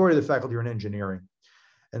 but the majority of the faculty are in engineering.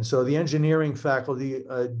 And so the engineering faculty,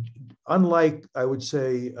 unlike, I would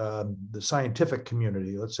say, the scientific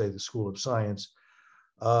community, let's say the School of Science,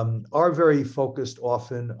 are very focused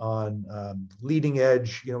often on leading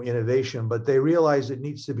edge, innovation, but they realize it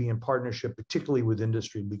needs to be in partnership, particularly with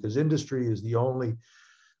industry, because industry is the only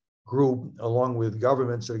group, along with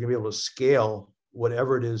governments, that are going to be able to scale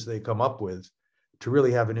whatever it is they come up with to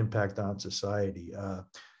really have an impact on society.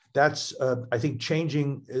 That's, I think,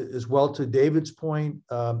 changing as well, to David's point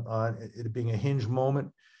on it being a hinge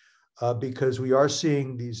moment. Because we are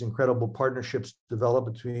seeing these incredible partnerships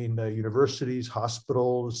develop between universities,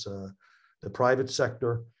 hospitals, the private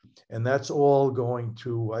sector, and that's all going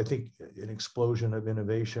to, I think, an explosion of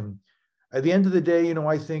innovation. At the end of the day,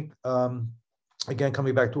 I think, again,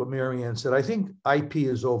 coming back to what Maryann said, I think IP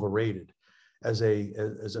is overrated as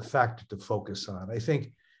a factor to focus on. I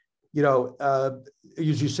think,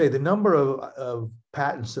 as you say, the number of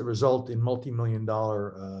patents that result in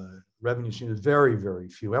multi-million-dollar revenue stream is very, very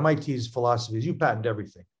few. MIT's philosophy is you patent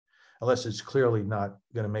everything, unless it's clearly not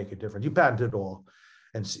going to make a difference. You patent it all,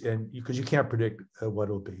 and because you can't predict what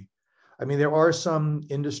it'll be. There are some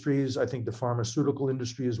industries. I think the pharmaceutical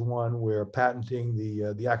industry is one where patenting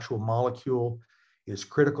the actual molecule is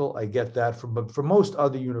critical. I get that. But for most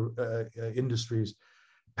other industries,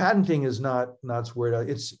 patenting is not where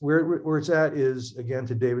it's where it's at is, again,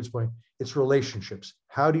 to David's point, it's relationships.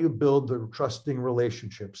 How do you build the trusting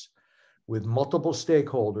relationships with multiple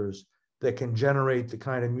stakeholders that can generate the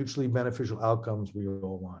kind of mutually beneficial outcomes we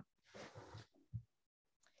all want?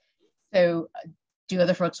 So do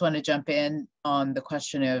other folks want to jump in on the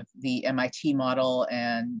question of the MIT model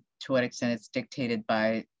and to what extent it's dictated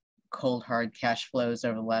by cold, hard cash flows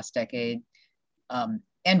over the last decade? And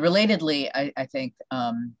relatedly, I think,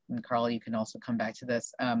 and Karl, you can also come back to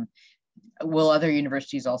this, will other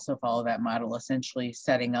universities also follow that model, essentially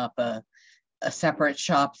setting up a separate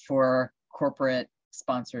shop for corporate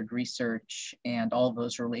sponsored research and all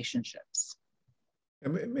those relationships?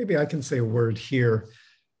 Maybe I can say a word here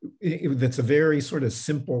that's a very sort of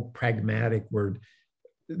simple, pragmatic word.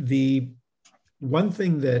 The one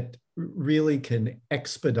thing that really can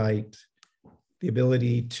expedite the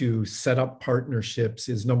ability to set up partnerships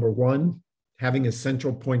is, number one, having a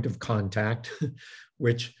central point of contact,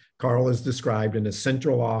 which Karl has described, in a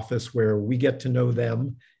central office where we get to know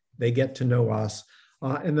them, they get to know us.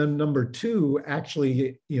 And then number two,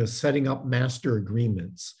 actually, setting up master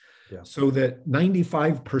agreements, so that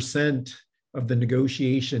 95% of the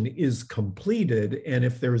negotiation is completed. And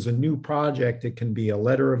if there's a new project, it can be a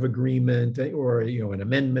letter of agreement or an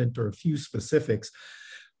amendment or a few specifics.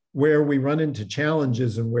 Where we run into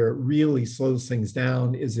challenges and where it really slows things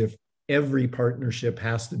down is if every partnership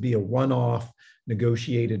has to be a one-off,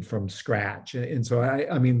 negotiated from scratch. And so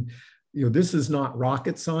this is not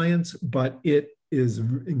rocket science, but it is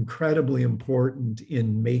incredibly important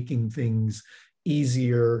in making things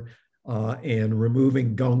easier and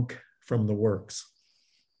removing gunk from the works.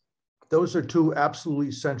 Those are two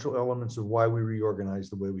absolutely central elements of why we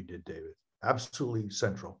reorganized the way we did, David. Absolutely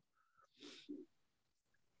central.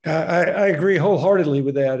 I agree wholeheartedly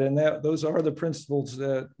with that. And those are the principles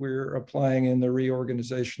that we're applying in the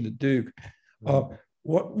reorganization at Duke.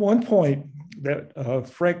 One point that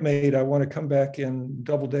Frank made, I want to come back and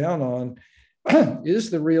double down on, is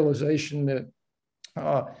the realization that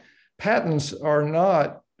patents are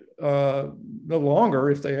not no longer,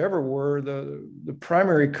 if they ever were, the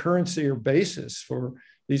primary currency or basis for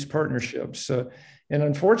these partnerships. And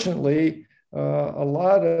unfortunately, a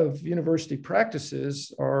lot of university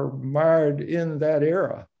practices are mired in that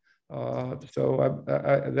era. So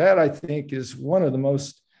that I think is one of the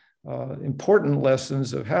most important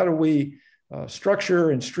lessons of how do we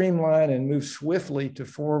structure and streamline and move swiftly to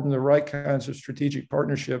form the right kinds of strategic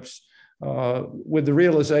partnerships with the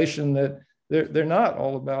realization that they're not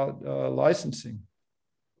all about licensing.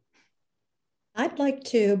 I'd like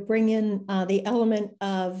to bring in the element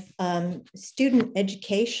of student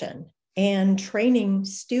education and training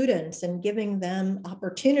students and giving them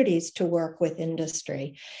opportunities to work with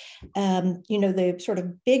industry. You know, the sort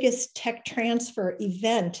of biggest tech transfer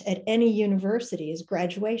event at any university is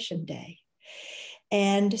graduation day.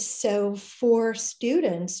 And so for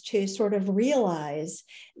students to sort of realize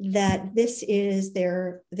that this is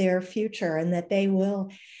their future and that they will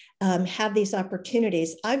have these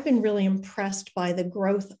opportunities. I've been really impressed by the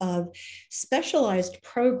growth of specialized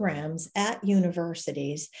programs at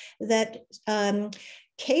universities that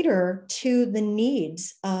cater to the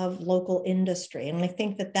needs of local industry. And I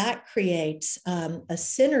think that that creates a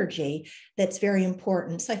synergy that's very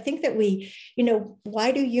important. So I think that we, you know,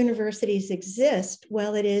 why do universities exist?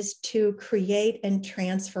 Well, it is to create and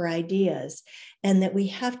transfer ideas, and that we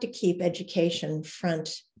have to keep education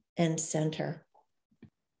front and center.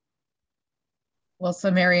 Well,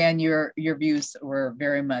 so Maryann, your views were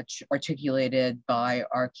very much articulated by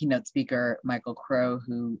our keynote speaker, Michael Crow,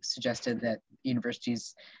 who suggested that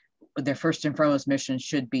universities, their first and foremost mission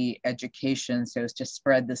should be education, so as to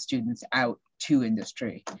spread the students out to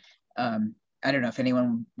industry. I don't know if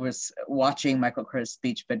anyone was watching Michael Crow's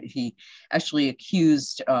speech, but he actually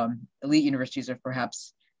accused elite universities of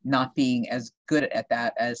perhaps not being as good at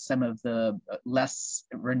that as some of the less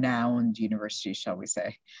renowned universities, shall we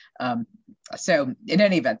say. So in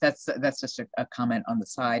any event, that's just a comment on the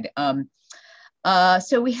side.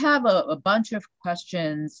 So we have a bunch of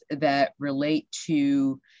questions that relate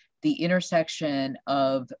to the intersection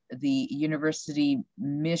of the university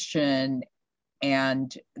mission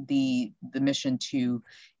and the mission to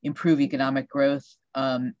improve economic growth,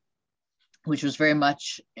 which was very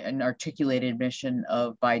much an articulated mission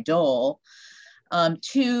of Bayh-Dole,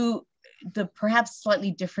 to the perhaps slightly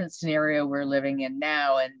different scenario we're living in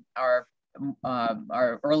now. And our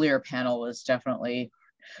earlier panel was definitely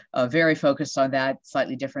very focused on that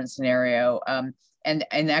slightly different scenario. And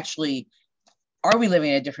actually, are we living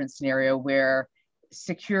in a different scenario where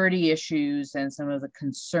security issues and some of the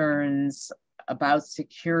concerns about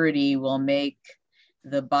security will make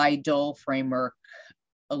the Bayh-Dole framework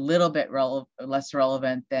a little bit less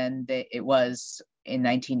relevant than it was in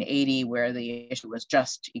 1980, where the issue was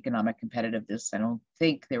just economic competitiveness? I don't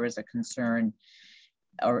think there was a concern,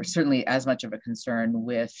 or certainly as much of a concern,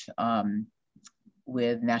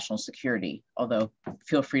 with national security, although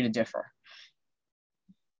feel free to differ.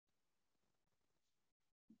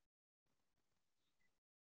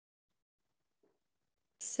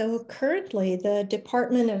 So currently, the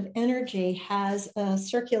Department of Energy has a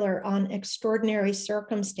circular on extraordinary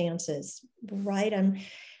circumstances, right? I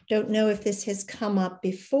don't know if this has come up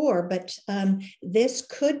before, but this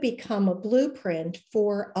could become a blueprint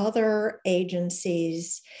for other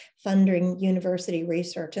agencies funding university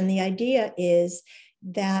research. And the idea is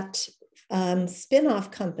that spin-off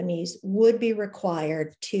companies would be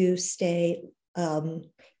required to stay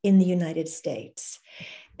in the United States.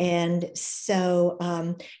 And so,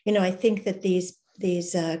 you know, I think that these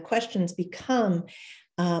questions become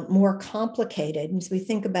more complicated as we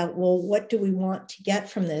think about, well, what do we want to get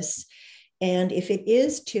from this? And if it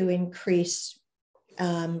is to increase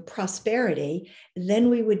prosperity, then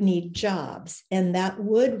we would need jobs, and that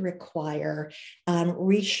would require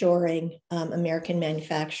reshoring American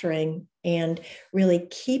manufacturing and really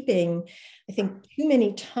keeping, I think too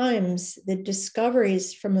many times the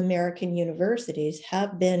discoveries from American universities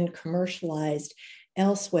have been commercialized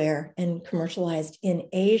elsewhere and commercialized in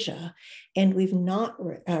Asia, and we've not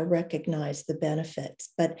recognized the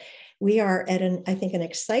benefits. But we are at I think an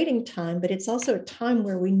exciting time, but it's also a time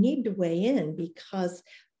where we need to weigh in because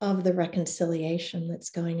of the reconciliation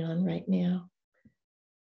that's going on right now.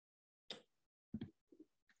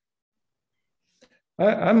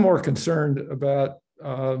 I'm more concerned about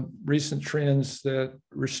recent trends that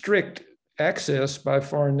restrict access by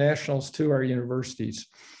foreign nationals to our universities.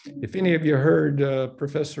 If any of you heard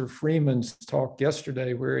Professor Freeman's talk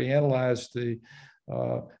yesterday, where he analyzed the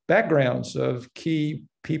backgrounds of key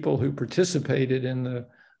people who participated in the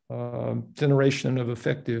generation of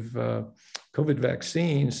effective COVID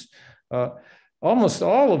vaccines, almost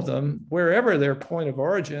all of them, wherever their point of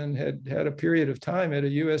origin, had a period of time at a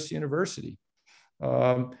US university.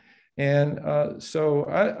 So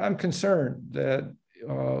I'm concerned that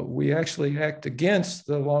we actually act against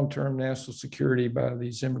the long-term national security by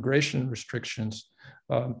these immigration restrictions.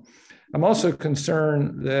 I'm also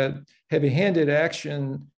concerned that heavy-handed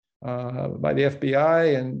action by the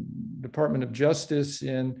FBI and Department of Justice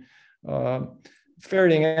in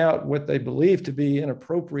ferreting out what they believe to be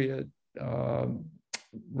inappropriate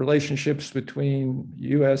relationships between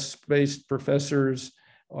US-based professors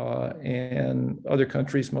and other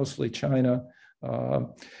countries, mostly China.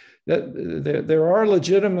 That there are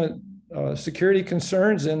legitimate security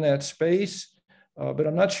concerns in that space, but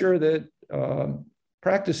I'm not sure that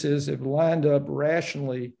practices have lined up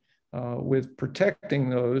rationally with protecting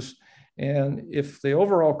those. And if the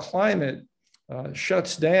overall climate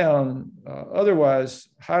shuts down otherwise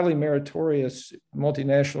highly meritorious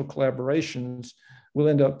multinational collaborations, we'll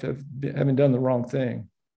end up having done the wrong thing.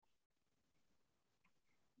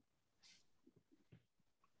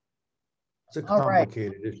 It's a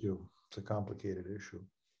complicated issue. It's a complicated issue.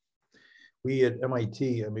 We at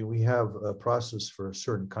MIT, I mean, we have a process for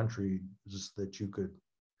certain countries that you could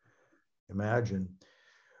imagine,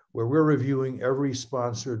 where we're reviewing every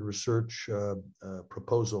sponsored research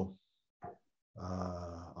proposal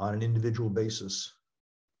on an individual basis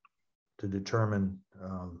to determine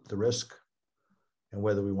the risk and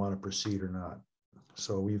whether we want to proceed or not.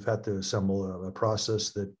 So we've had to assemble a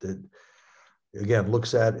process that again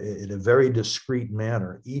looks at in a very discrete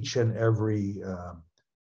manner each and every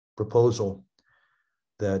proposal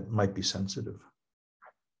that might be sensitive.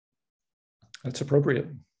 That's appropriate.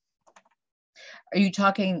 Are you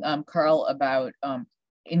talking, Karl, about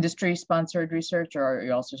industry-sponsored research, or are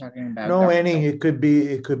you also talking about? No, it could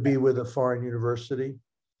be with a foreign university,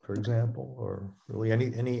 for example, or really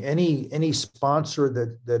any sponsor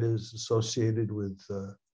that is associated with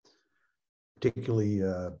particularly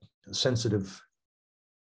sensitive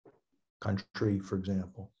country, for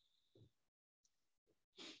example.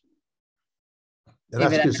 And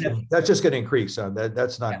that's just going to increase.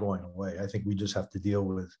 That's not going away. I think we just have to deal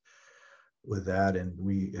with that, and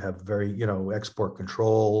we have very, export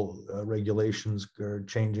control regulations are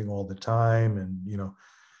changing all the time, and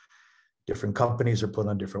different companies are put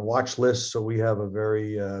on different watch lists. So we have a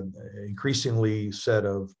very increasingly set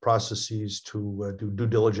of processes to do due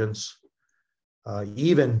diligence,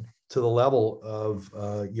 even to the level of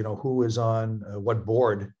who is on what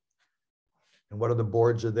board, and what other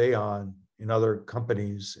boards are they on in other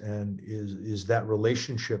companies, and is that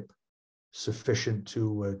relationship sufficient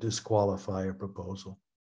to disqualify a proposal?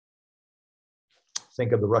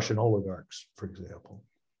 Think of the Russian oligarchs, for example.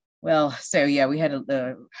 Well, so yeah, we had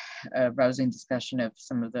a rousing discussion of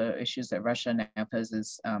some of the issues that Russia now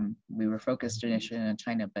poses. We were focused initially on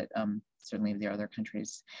China, but certainly the other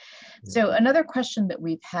countries. Yeah. So another question that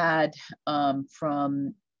we've had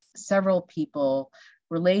from several people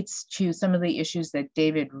relates to some of the issues that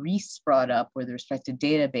David Reese brought up with respect to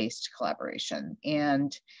data-based collaboration.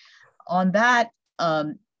 And on that,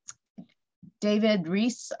 David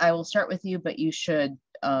Reese, I will start with you, but you should,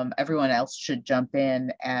 everyone else should jump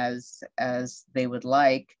in as they would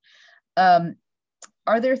like.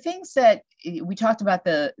 Are there things that, we talked about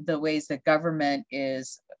the ways that government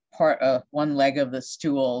is part of one leg of the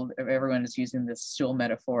stool. Everyone is using this stool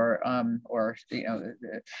metaphor, or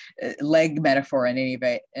leg metaphor in any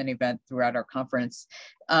event throughout our conference.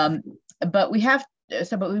 But we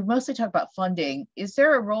mostly talk about funding. Is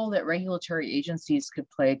there a role that regulatory agencies could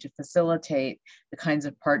play to facilitate the kinds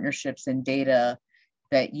of partnerships and data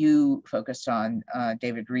that you focused on,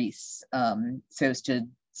 David Reese, so as to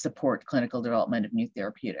support clinical development of new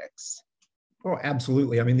therapeutics? Oh,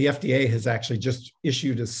 absolutely. I mean, the FDA has actually just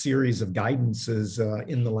issued a series of guidances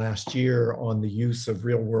in the last year on the use of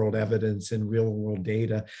real-world evidence and real-world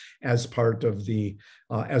data as part of the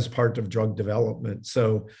drug development.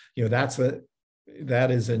 So,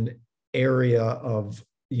 that is an area of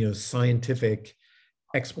scientific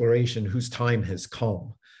exploration whose time has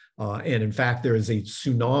come. And in fact, there is a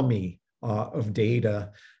tsunami of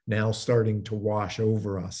data now starting to wash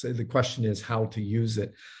over us. The question is how to use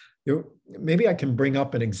it. Maybe I can bring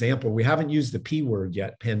up an example. We haven't used the P word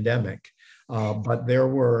yet, pandemic, but there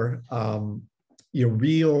were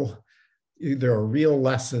real there are real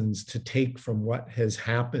lessons to take from what has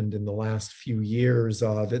happened in the last few years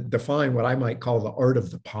that define what I might call the art of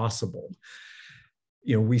the possible.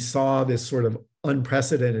 We saw this sort of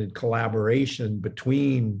unprecedented collaboration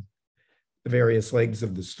between the various legs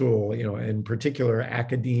of the stool, in particular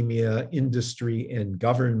academia, industry, and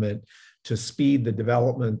government, to speed the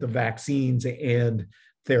development of vaccines and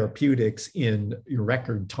therapeutics in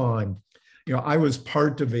record time. I was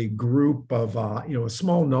part of a group of, a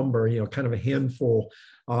small number, kind of a handful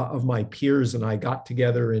of my peers, and I got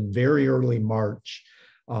together in very early March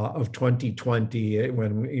of 2020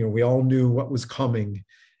 when, we all knew what was coming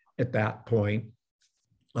at that point.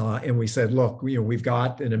 And we said, look, we've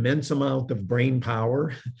got an immense amount of brain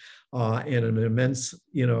power and an immense,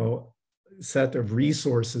 set of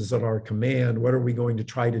resources at our command. What are we going to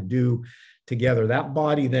try to do together? That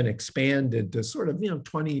body then expanded to sort of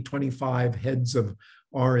 20, 25 heads of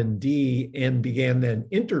R&D and began then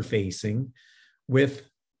interfacing with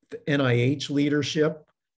the NIH leadership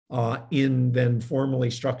in then formally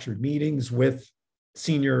structured meetings with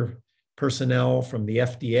senior personnel from the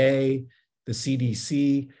FDA, the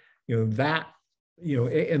CDC.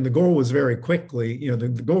 And the goal was very quickly, the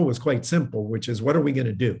goal was quite simple, which is, what are we going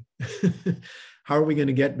to do? How are we going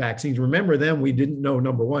to get vaccines? Remember then, we didn't know,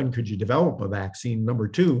 number one, could you develop a vaccine? Number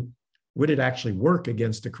two, would it actually work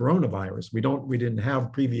against the coronavirus? We didn't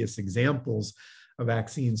have previous examples of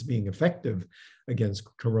vaccines being effective against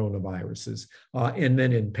coronaviruses. And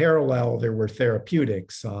then in parallel, there were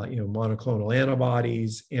therapeutics, monoclonal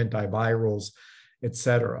antibodies, antivirals, et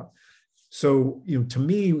cetera. So, to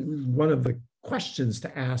me, one of the questions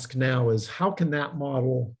to ask now is, how can that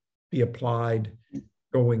model be applied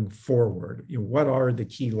going forward? What are the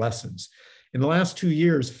key lessons? In the last 2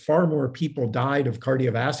 years, far more people died of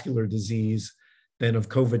cardiovascular disease than of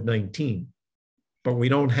COVID-19. But we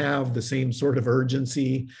don't have the same sort of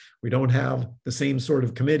urgency. We don't have the same sort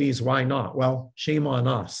of committees. Why not? Well, shame on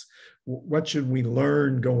us. What should we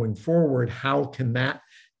learn going forward? How can that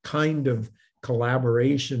kind of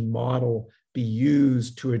collaboration model be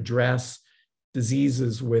used to address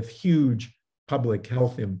diseases with huge public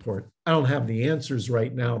health import? I don't have the answers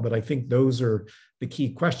right now, but I think those are the key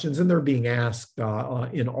questions, and they're being asked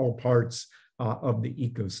in all parts of the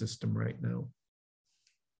ecosystem right now.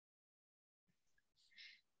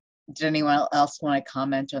 Did anyone else want to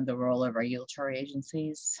comment on the role of regulatory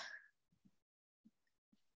agencies?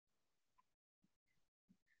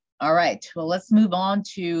 All right, well, let's move on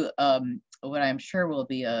to what I'm sure will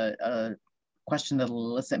be a question that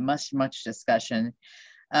will elicit much discussion.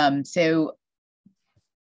 Several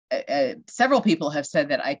people have said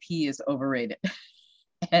that IP is overrated.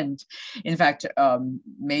 And in fact,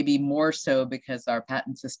 maybe more so because our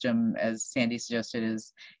patent system, as Sandy suggested,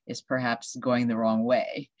 is perhaps going the wrong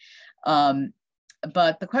way.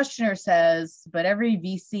 But the questioner says, but every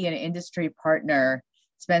VC and industry partner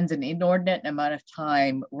spends an inordinate amount of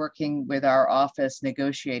time working with our office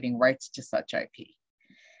negotiating rights to such IP.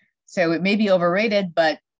 So it may be overrated,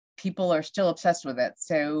 but people are still obsessed with it.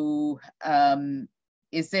 So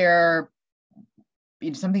is there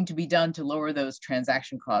something to be done to lower those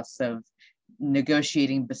transaction costs of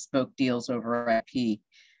negotiating bespoke deals over IP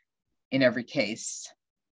in every case?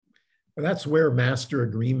 Well, that's where master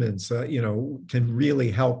agreements, can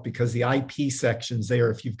really help, because the IP sections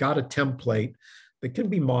there, if you've got a template that can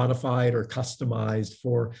be modified or customized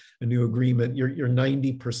for a new agreement, you're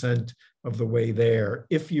 90% of the way there.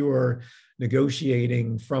 If you're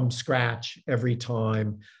negotiating from scratch every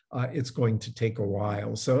time, it's going to take a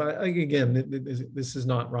while. So again, this is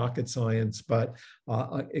not rocket science, but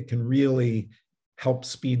it can really help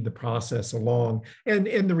speed the process along. And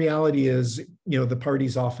the reality is, the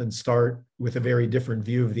parties often start with a very different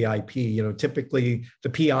view of the IP. Typically the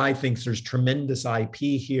PI thinks there's tremendous IP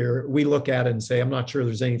here. We look at it and say, I'm not sure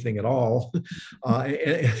there's anything at all.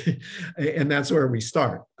 And that's where we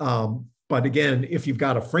start. But again, if you've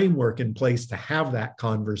got a framework in place to have that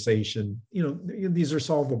conversation, these are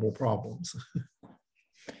solvable problems.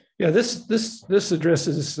 Yeah, this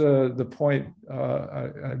addresses the point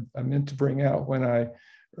I meant to bring out when I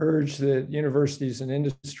urged that universities and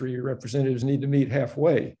industry representatives need to meet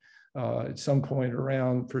halfway at some point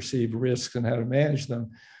around perceived risks and how to manage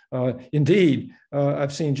them. Indeed,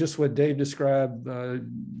 I've seen just what Dave described.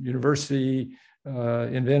 University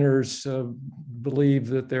inventors believe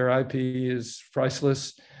that their IP is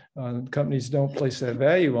priceless. Companies don't place that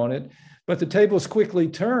value on it, but the tables quickly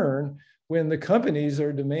turn when the companies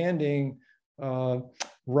are demanding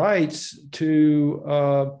rights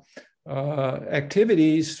to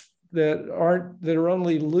activities that are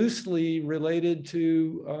only loosely related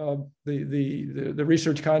to the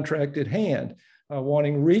research contract at hand.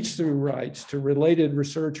 wanting reach-through rights to related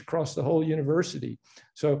research across the whole university.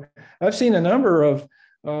 So I've seen a number of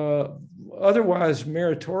otherwise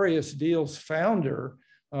meritorious deals founder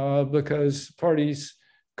because parties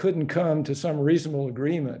couldn't come to some reasonable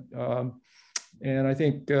agreement. And I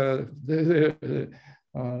think there's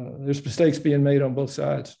mistakes being made on both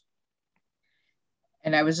sides.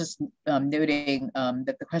 And I was just noting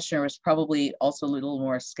that the questioner was probably also a little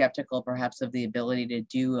more skeptical, perhaps, of the ability to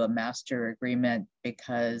do a master agreement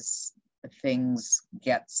because things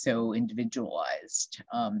get so individualized.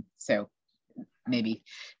 So maybe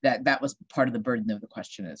that was part of the burden of the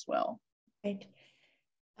question as well. Right.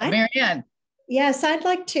 Maryann. Yes, I'd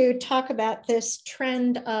like to talk about this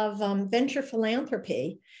trend of venture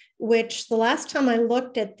philanthropy, which the last time I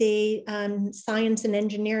looked at the science and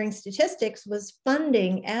engineering statistics was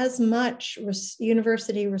funding as much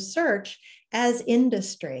university research as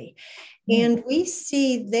industry. And we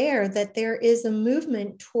see there that there is a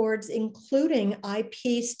movement towards including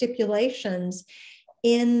IP stipulations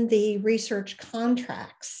in the research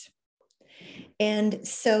contracts. And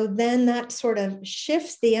so then that sort of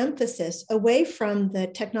shifts the emphasis away from the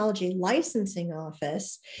technology licensing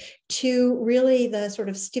office to really the sort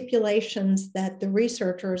of stipulations that the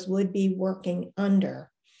researchers would be working under.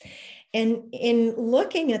 And in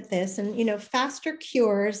looking at this, and you know, Faster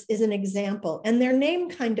Cures is an example, and their name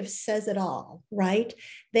kind of says it all, right?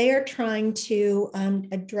 They are trying to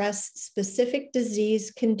address specific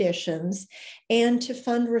disease conditions and to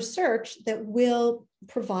fund research that will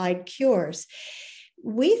provide cures.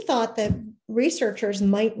 We thought that researchers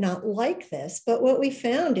might not like this, but what we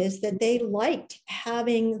found is that they liked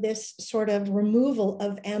having this sort of removal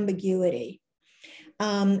of ambiguity.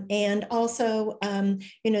 And also,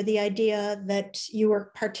 you know, the idea that you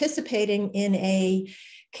were participating in a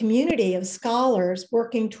community of scholars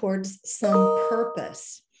working towards some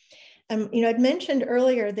purpose. You know, I'd mentioned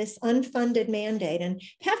earlier this unfunded mandate, and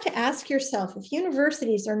you have to ask yourself, if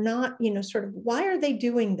universities are not, you know, sort of, why are they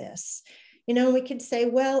doing this? You know, we could say,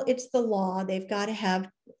 well, it's the law. They've got to have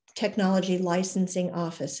technology licensing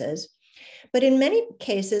offices. But in many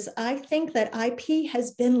cases, I think that IP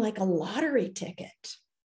has been like a lottery ticket,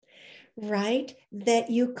 right? That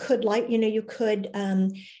you could, like, you know, you could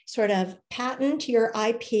sort of patent your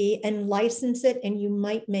IP and license it, and you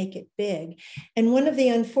might make it big. And one of the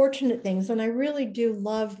unfortunate things, and I really do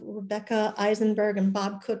love Rebecca Eisenberg and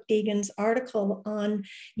Bob Cook-Deegan's article on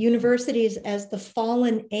universities as the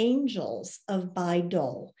fallen angels of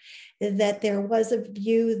Bayh-Dole, that there was a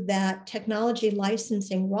view that technology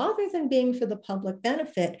licensing, rather than being for the public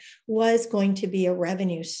benefit, was going to be a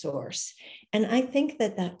revenue source. And I think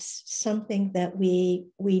that that's something that we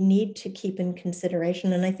need to keep in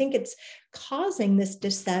consideration. And I think it's causing this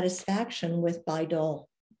dissatisfaction with Bayh-Dole.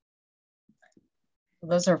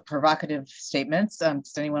 Those are provocative statements.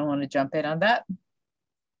 Does anyone want to jump in on that?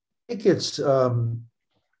 I think it's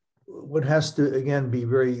one has to, again, be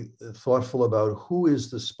very thoughtful about who is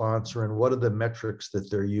the sponsor and what are the metrics that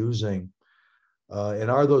they're using. And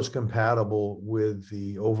are those compatible with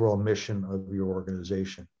the overall mission of your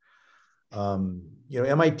organization? You know,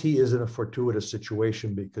 MIT is in a fortuitous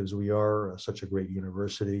situation because we are such a great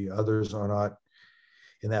university. Others are not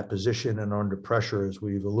in that position and are under pressure, as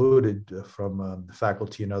we've alluded, from the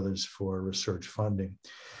faculty and others for research funding.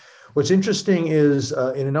 What's interesting is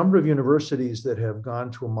in a number of universities that have gone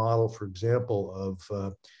to a model, for example,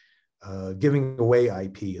 of giving away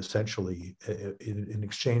IP essentially in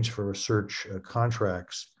exchange for research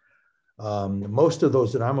contracts, most of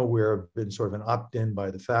those that I'm aware of have been sort of an opt-in by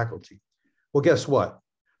the faculty. Well, guess what?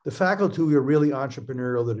 The faculty who are really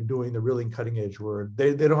entrepreneurial, that are doing the really cutting edge work,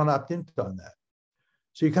 they don't opt in on that.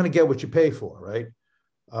 So you kind of get what you pay for, right?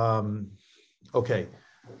 Okay.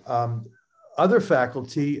 Other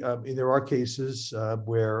faculty, there are cases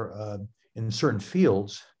where in certain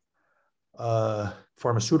fields,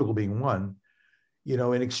 pharmaceutical being one, you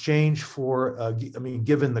know, in exchange for, I mean,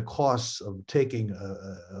 given the costs of taking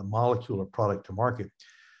a molecule or product to market,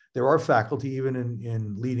 there are faculty, even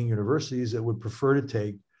in leading universities, that would prefer to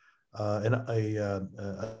take a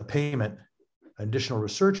payment, additional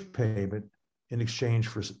research payment, in exchange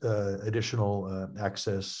for additional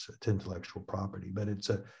access to intellectual property. But it's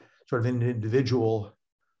a sort of an individual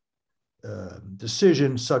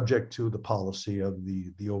decision subject to the policy of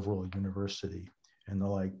the overall university and the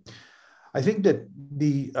like. I think that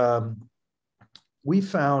we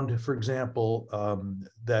found, for example,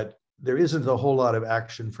 that there isn't a whole lot of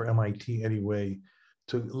action for MIT anyway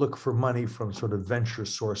to look for money from sort of venture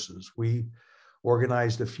sources. We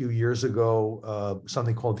organized a few years ago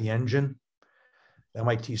something called the AMGEN.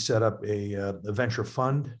 MIT set up a venture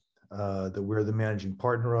fund that we're the managing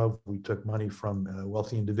partner of. We took money from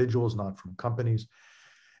wealthy individuals, not from companies.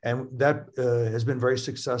 And that has been very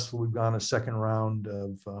successful. We've gone a second round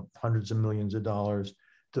of hundreds of millions of dollars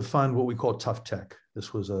to fund what we call tough tech.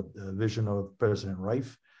 This was a vision of President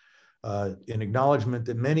Reif, in acknowledgement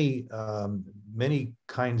that many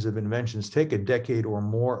kinds of inventions take a decade or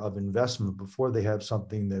more of investment before they have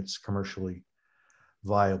something that's commercially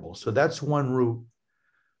viable. So that's one route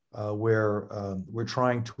where we're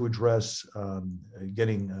trying to address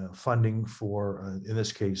getting funding for, in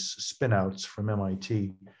this case, spinouts from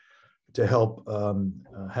MIT to help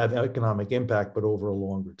have economic impact, but over a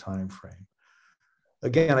longer time frame.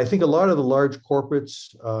 Again, I think a lot of the large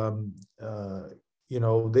corporates,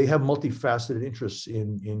 they have multifaceted interests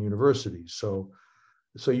in universities. So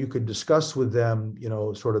you could discuss with them,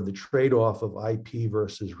 sort of the trade-off of IP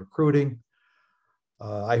versus recruiting.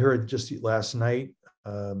 I heard just last night,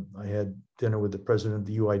 I had dinner with the president of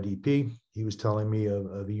the UIDP. He was telling me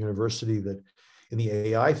of a university that in the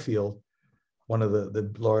AI field, one of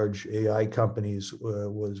the large AI companies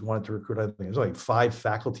wanted to recruit, I think it was like 5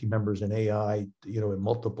 faculty members in AI, in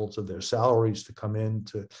multiples of their salaries to come in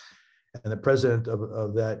to, and the president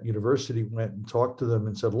of that university went and talked to them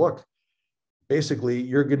and said, look, basically,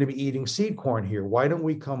 you're going to be eating seed corn here. Why don't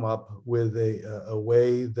we come up with a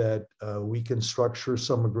way that we can structure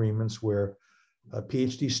some agreements where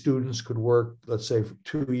PhD students could work, let's say, for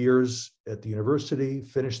 2 years at the university,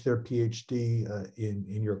 finish their PhD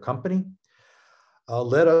in your company.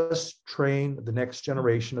 Let us train the next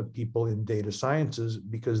generation of people in data sciences,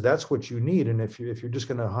 because that's what you need. And if you're just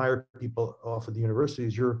going to hire people off of the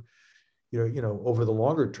universities, you're over the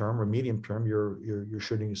longer term or medium term, you're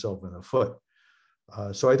shooting yourself in the foot.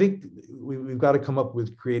 So I think we've got to come up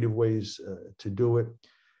with creative ways to do it.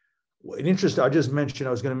 An interest I was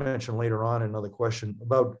going to mention later on another question.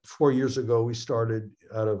 About 4 years ago, we started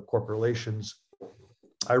out of corporate relations.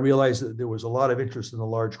 I realized that there was a lot of interest in the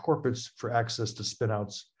large corporates for access to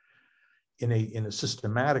spinouts in a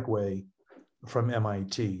systematic way from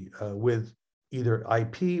MIT with either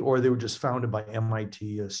IP, or they were just founded by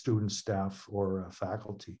MIT students, staff, or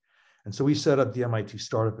faculty. And so we set up the MIT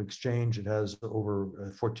Startup Exchange. It has over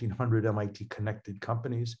 1,400 MIT connected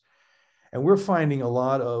companies. And we're finding a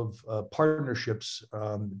lot of partnerships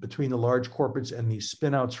between the large corporates and these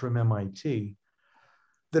spinouts from MIT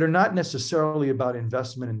that are not necessarily about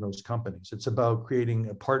investment in those companies. It's about creating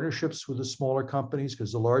partnerships with the smaller companies,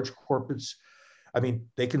 because the large corporates,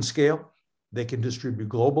 they can scale, they can distribute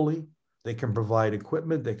globally, they can provide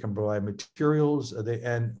equipment, they can provide materials,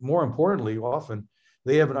 and more importantly, often,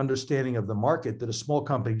 they have an understanding of the market that a small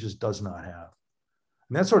company just does not have.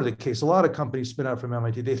 And that's sort of the case. A lot of companies spin out from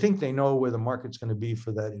MIT. They think they know where the market's going to be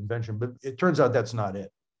for that invention, but it turns out that's not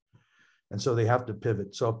it. And so they have to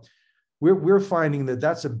pivot. So we're finding that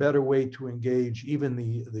that's a better way to engage even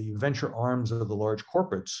the venture arms of the large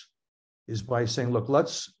corporates, is by saying, look,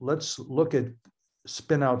 let's look at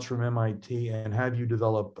spinouts from MIT and have you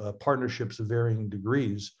develop partnerships of varying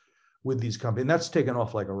degrees with these companies. And that's taken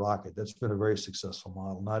off like a rocket. That's been a very successful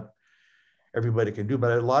model. Not everybody can do,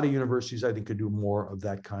 but a lot of universities, I think, could do more of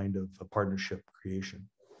that kind of partnership creation.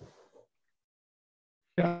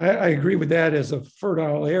 Yeah, I agree with that as a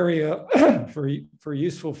fertile area for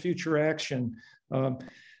useful future action.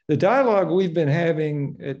 The dialogue we've been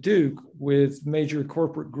having at Duke with major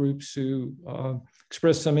corporate groups who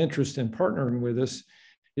express some interest in partnering with us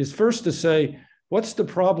is first to say, what's the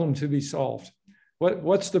problem to be solved?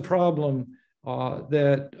 What's the problem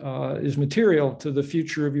that is material to the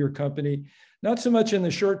future of your company? Not so much in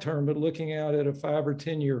the short term, but looking out at a 5 or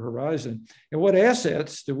 10 year horizon. And what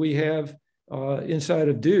assets do we have inside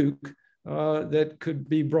of Duke that could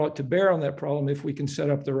be brought to bear on that problem if we can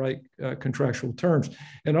set up the right contractual terms?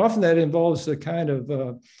 And often that involves the kind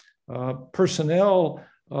of personnel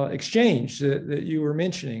exchange that you were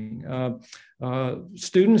mentioning.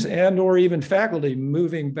 Students and or even faculty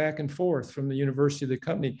moving back and forth from the university to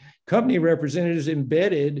the company representatives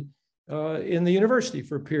embedded in the university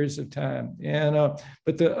for periods of time. And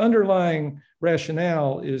but the underlying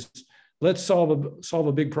rationale is, let's solve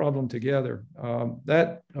a big problem together.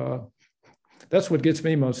 That's what gets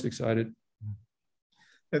me most excited.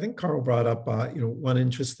 I think Karl brought up one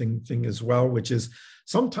interesting thing as well, which is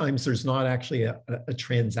sometimes there's not actually a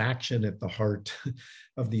transaction at the heart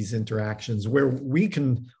of these interactions. Where we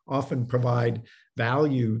can often provide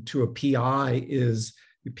value to a PI is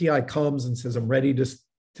the PI comes and says, I'm ready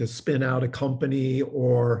to spin out a company,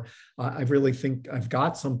 or I really think I've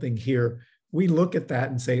got something here. We look at that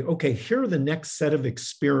and say, okay, here are the next set of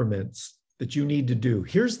experiments that you need to do.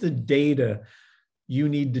 Here's the data you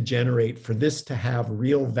need to generate for this to have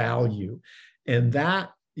real value. And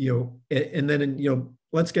that, and then,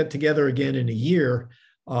 let's get together again in a year.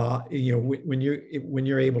 When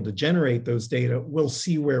you're able to generate those data, we'll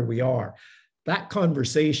see where we are. That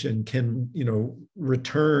conversation can,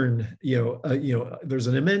 return, there's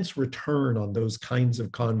an immense return on those kinds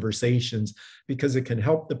of conversations because it can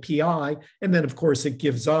help the PI. And then, of course, it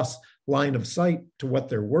gives us line of sight to what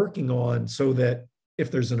they're working on so that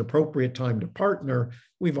if there's an appropriate time to partner,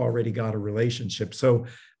 we've already got a relationship. So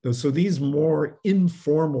these more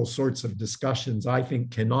informal sorts of discussions, I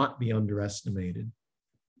think, cannot be underestimated.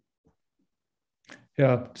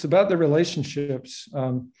 Yeah, it's about the relationships.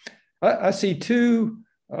 I see two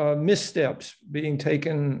missteps being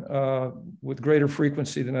taken with greater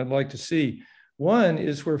frequency than I'd like to see. One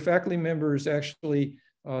is where faculty members actually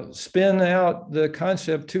spin out the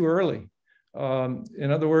concept too early.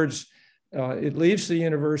 In other words, it leaves the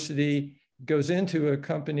university, goes into a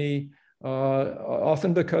company,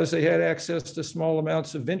 often because they had access to small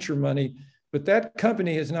amounts of venture money, but that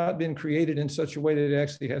company has not been created in such a way that it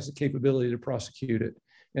actually has the capability to prosecute it.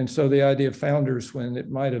 And so the idea of founders, when it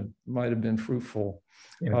might have been fruitful.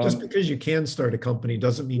 Just because you can start a company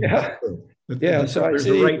doesn't mean so there's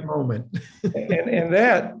a right moment. and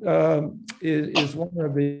that is one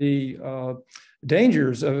of the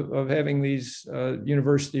dangers of having these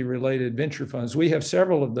university-related venture funds. We have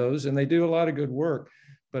several of those, and they do a lot of good work.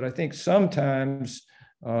 But I think sometimes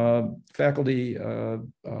faculty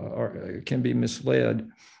can be misled.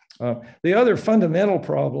 The other fundamental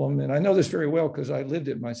problem, and I know this very well because I lived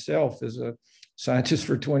it myself as a scientist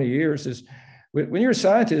for 20 years, is when you're a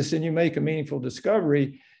scientist and you make a meaningful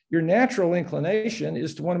discovery, your natural inclination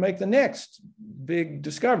is to want to make the next big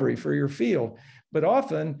discovery for your field. But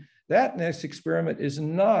often that next experiment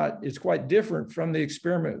it's quite different from the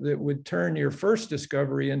experiment that would turn your first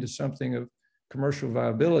discovery into something of commercial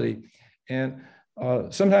viability. And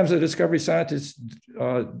sometimes the discovery scientists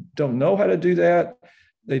don't know how to do that.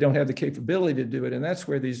 They don't have the capability to do it. And that's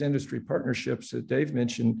where these industry partnerships that Dave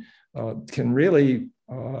mentioned can really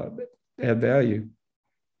add value.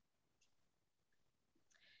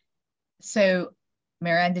 So,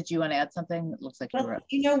 Maryann, did you want to add something? It looks like you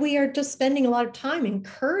were. We are just spending a lot of time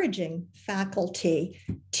encouraging faculty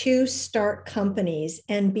to start companies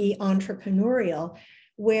and be entrepreneurial.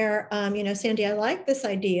 Where, Sandy, I like this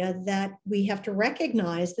idea that we have to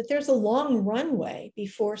recognize that there's a long runway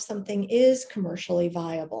before something is commercially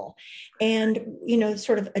viable and,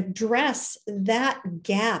 sort of address that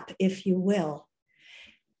gap, if you will.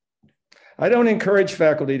 I don't encourage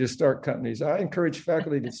faculty to start companies. I encourage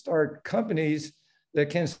faculty to start companies that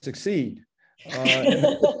can succeed.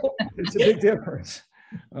 It's a big difference.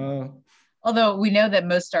 Although we know that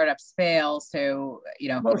most startups fail, so,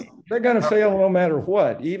 they're going to fail no matter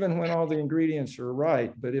what, even when all the ingredients are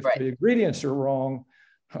right. But if the ingredients are wrong,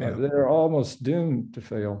 they're almost doomed to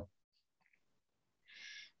fail.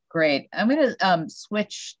 Great. I'm going to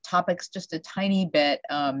switch topics just a tiny bit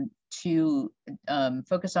to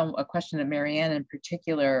focus on a question that Maryann in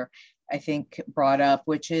particular, I think, brought up,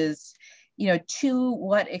 which is, to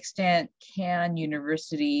what extent can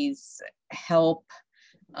universities help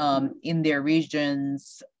in their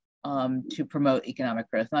regions to promote economic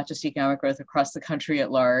growth, not just economic growth across the country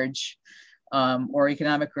at large, or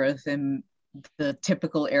economic growth in the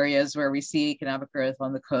typical areas where we see economic growth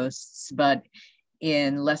on the coasts, but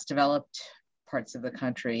in less developed parts of the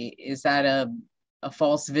country. Is that a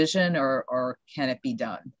false vision, or can it be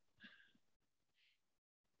done?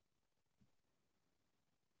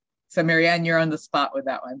 So Maryann, you're on the spot with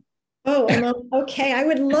that one. Oh, okay. I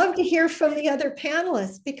would love to hear from the other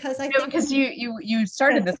panelists because I think because you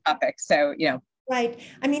started this topic, so right.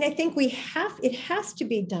 I mean, I think it has to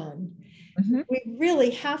be done. Mm-hmm. We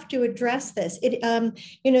really have to address this.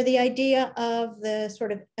 The idea of the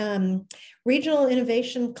sort of regional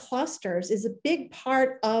innovation clusters is a big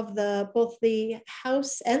part of both the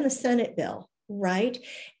House and the Senate bill, right?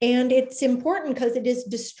 And it's important because it is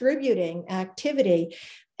distributing activity.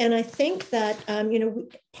 And I think that,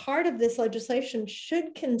 part of this legislation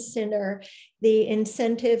should consider the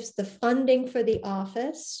incentives, the funding for the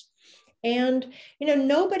office. And,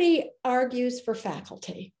 nobody argues for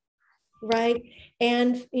faculty, right?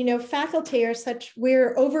 And, faculty are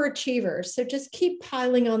we're overachievers. So just keep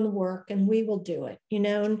piling on the work and we will do it,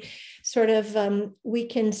 and sort of, we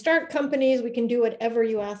can start companies, we can do whatever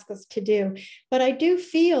you ask us to do. But I do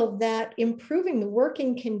feel that improving the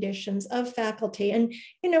working conditions of faculty, and,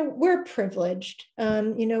 we're privileged,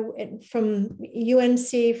 from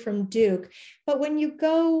UNC, from Duke, but when you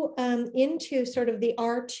go into sort of the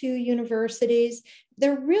R2 universities,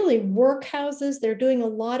 they're really workhouses. They're doing a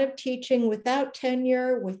lot of teaching without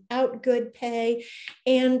tenure, without good pay,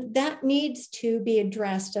 and that needs to be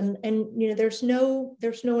addressed. And you know, there's no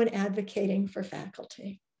one advocating for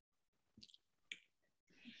faculty.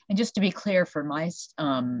 And just to be clear for my,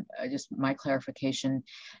 just my clarification,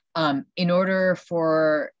 in order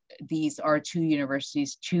for these R2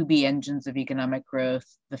 universities to be engines of economic growth,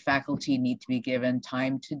 the faculty need to be given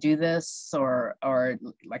time to do this, or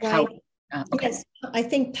like right. How? Okay. Yes, I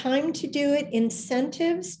think time to do it,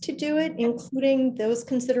 incentives to do it, including those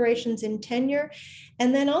considerations in tenure.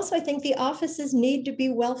 And then also I think the offices need to be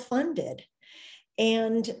well funded.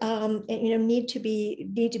 And you know, need to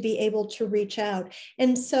be able to reach out.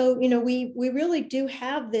 And so, you know, we really do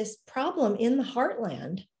have this problem in the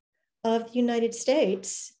heartland of the United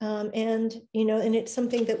States, and you know, and it's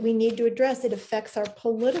something that we need to address. It affects our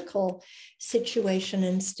political situation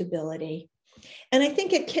and stability. And I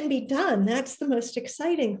think it can be done. That's the most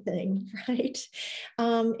exciting thing, right?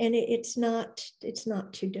 And it's not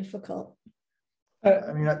too difficult.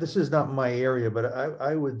 I mean, this is not my area, but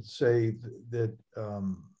I would say that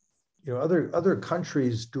you know, other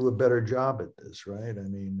countries do a better job at this, right? I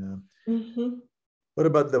mean, what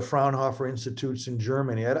about the Fraunhofer Institutes in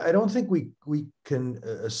Germany? I don't think we can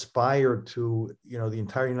aspire to, you know, the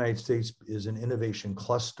entire United States is an innovation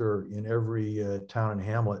cluster in every town and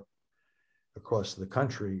hamlet across the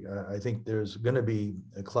country. I think there's going to be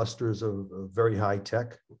clusters of very high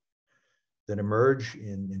tech that emerge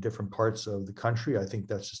in different parts of the country. I think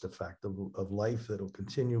that's just a fact of life that'll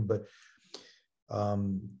continue. But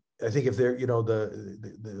I think if there, you know,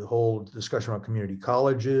 the whole discussion around community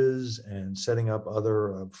colleges and setting up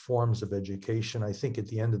other forms of education, I think at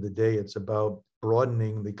the end of the day, it's about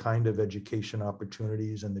broadening the kind of education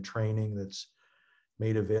opportunities and the training that's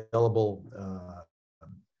made available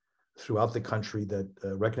throughout the country that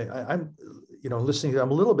recognize. I'm, you know, listening,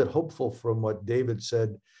 I'm a little bit hopeful from what David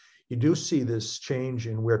said. You do see this change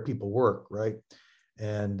in where people work, right?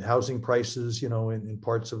 And housing prices, you know, in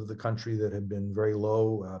parts of the country that have been very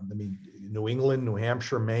low. I mean, New England, New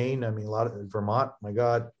Hampshire, Maine, I mean, a lot of Vermont, my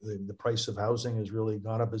God, the price of housing has really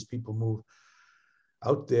gone up as people move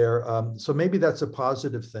out there. So maybe that's a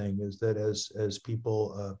positive thing, is that as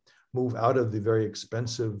people move out of the very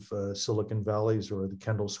expensive Silicon Valleys or the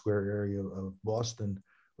Kendall Square area of Boston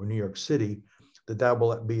or New York City, that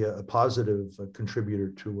will be a positive contributor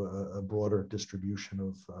to a broader distribution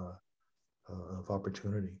of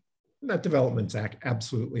opportunity. That development's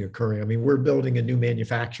absolutely occurring. I mean, we're building a new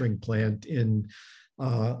manufacturing plant in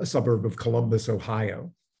a suburb of Columbus,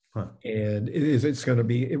 Ohio. Huh. And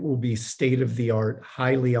it will be state-of-the-art,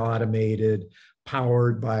 highly automated,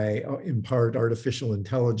 powered by, in part, artificial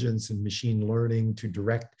intelligence and machine learning to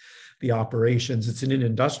direct the operations. It's in an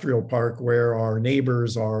industrial park where our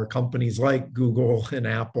neighbors are companies like Google and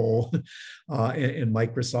Apple and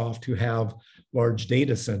Microsoft, who have large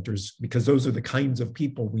data centers, because those are the kinds of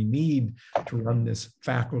people we need to run this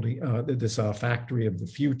factory of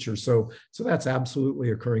the future. So that's absolutely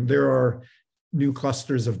occurring. There are new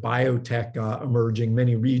clusters of biotech emerging.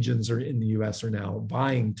 Many regions in the US are now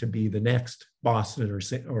vying to be the next Boston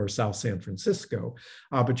or South San Francisco.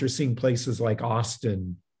 But you're seeing places like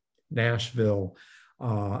Austin, Nashville,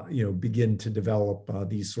 you know, begin to develop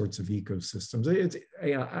these sorts of ecosystems.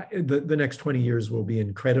 The next 20 years will be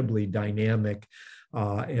incredibly dynamic,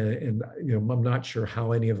 and you know, I'm not sure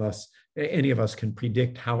how any of us can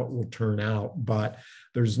predict how it will turn out, but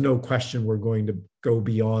there's no question we're going to go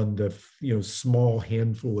beyond the, you know, small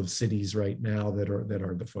handful of cities right now that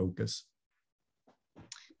are the focus.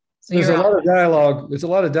 So there's a lot of dialogue. There's a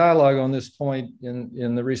lot of dialogue on this point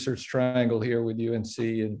in the research triangle here with UNC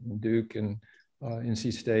and Duke and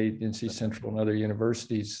NC State, NC Central, and other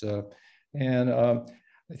universities. I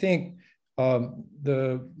think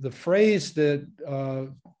the phrase that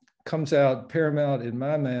comes out paramount in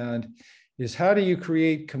my mind is, how do you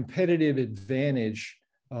create competitive advantage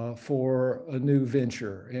for a new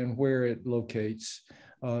venture and where it locates?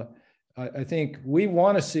 I think we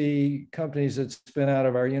want to see companies that spin out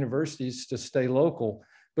of our universities to stay local,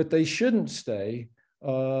 but they shouldn't stay.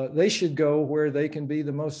 They should go where they can be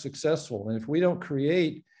the most successful. And if we don't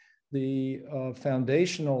create the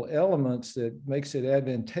foundational elements that makes it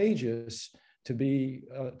advantageous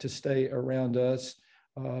to stay around us,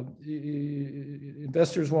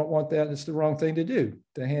 investors won't want that. It's the wrong thing to do,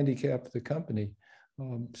 to handicap the company.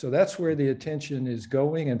 So that's where the attention is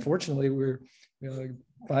going. And fortunately, we're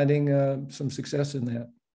finding some success in that.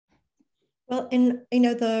 Well, and you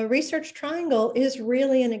know, the research triangle is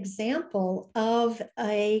really an example of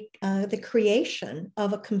the creation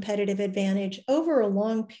of a competitive advantage over a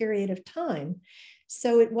long period of time.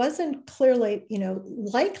 So it wasn't clearly,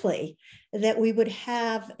 likely that we would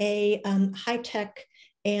have a high-tech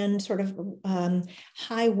and sort of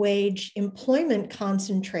high-wage employment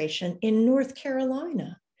concentration in North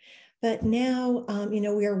Carolina. But now,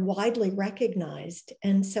 we are widely recognized.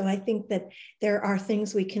 And so I think that there are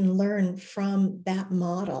things we can learn from that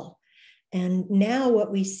model. And now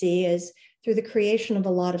what we see is through the creation of a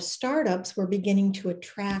lot of startups, we're beginning to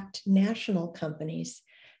attract national companies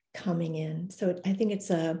coming in. So I think it's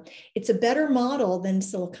a better model than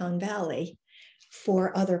Silicon Valley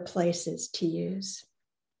for other places to use.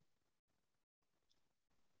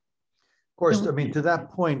 Of course, I mean, to that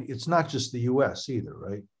point, it's not just the US either,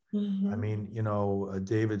 right? Mm-hmm. I mean,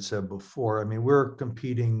 David said before, I mean, we're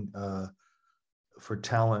competing for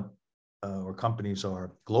talent, or companies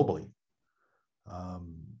are globally. I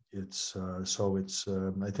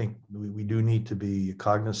think we do need to be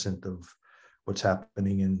cognizant of what's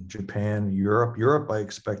happening in Japan, Europe. Europe, I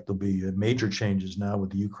expect there'll be major changes now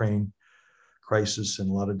with the Ukraine crisis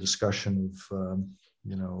and a lot of discussion of,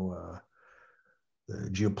 the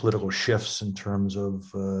geopolitical shifts in terms of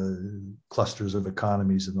clusters of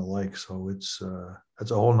economies and the like. So it's a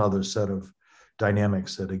whole nother set of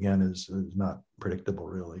dynamics that, again, is not predictable,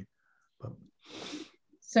 really. But.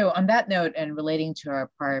 So on that note, and relating to our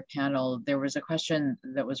prior panel, there was a question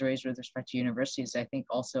that was raised with respect to universities, I think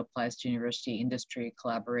also applies to university industry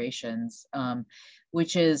collaborations,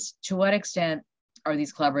 which is, to what extent are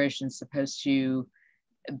these collaborations supposed to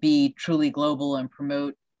be truly global and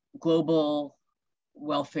promote global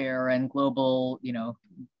welfare and global,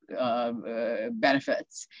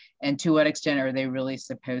 benefits, and to what extent are they really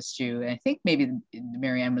supposed to, and I think maybe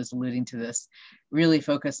Maryann was alluding to this, really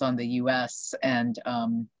focus on the US and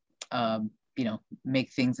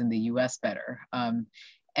make things in the US better. And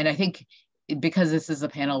I think because this is a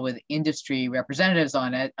panel with industry representatives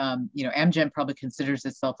on it, AMGEN probably considers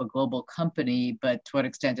itself a global company, but to what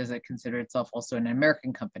extent does it consider itself also an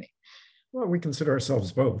American company? Well, we consider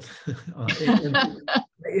ourselves both. And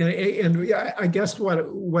I guess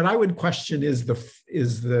what I would question is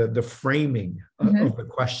the framing Mm-hmm. of the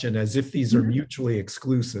question, as if these are mutually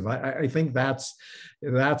exclusive. I think that's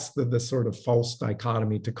the sort of false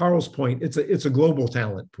dichotomy. To Karl's point, it's a global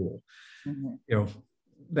talent pool. Mm-hmm.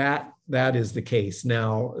 That is the case.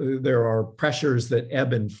 Now, there are pressures that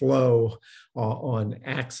ebb and flow on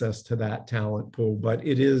access to that talent pool, but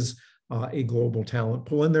it is a global talent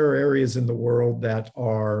pool. And there are areas in the world that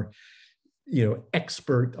are,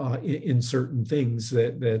 expert in certain things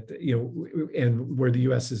that and where the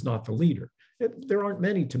US is not the leader. There aren't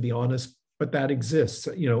many, to be honest, but that exists.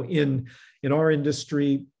 In our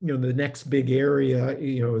industry, the next big area,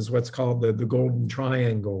 is what's called the Golden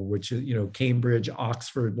Triangle, which is, Cambridge,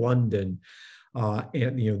 Oxford, London,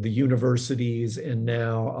 and, the universities, and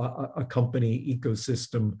now a company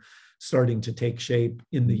ecosystem starting to take shape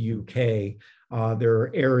in the UK. There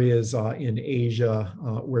are areas in Asia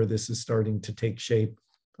where this is starting to take shape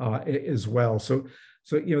as well. So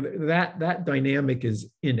that dynamic is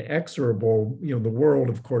inexorable. The world,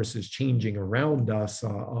 of course, is changing around us,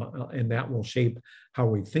 and that will shape how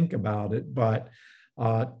we think about it. But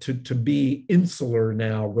to be insular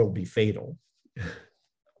now will be fatal.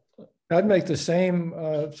 I'd make the same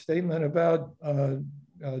statement about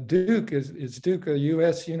Duke. Is Duke a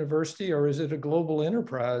U.S. university, or is it a global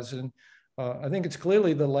enterprise? And I think it's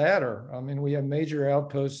clearly the latter. I mean, we have major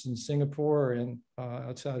outposts in Singapore and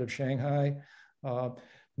outside of Shanghai.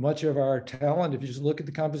 Much of our talent, if you just look at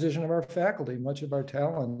the composition of our faculty, much of our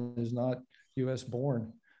talent is not U.S.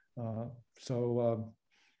 born. So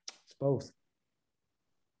it's both.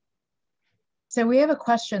 So we have a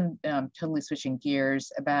question, totally switching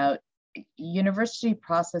gears, about university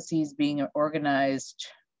processes being organized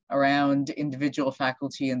around individual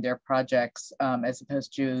faculty and their projects, as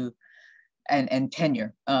opposed to, and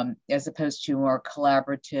tenure, as opposed to more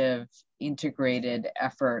collaborative, integrated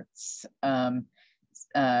efforts. Some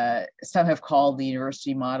have called the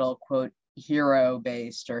university model, quote,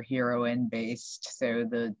 hero-based or heroine-based. So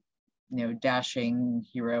the, dashing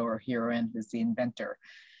hero or heroine who's the inventor.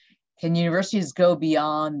 Can universities go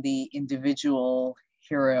beyond the individual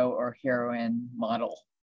hero or heroine model?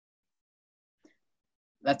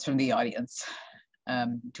 That's from the audience.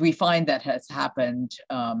 Do we find that has happened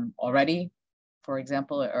already, for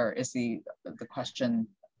example, or is the question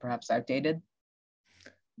perhaps outdated?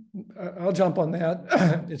 I'll jump on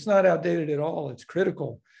that. It's not outdated at all. It's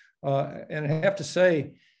critical. And I have to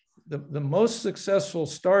say, the most successful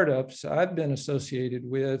startups I've been associated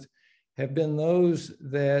with have been those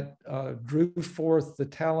that drew forth the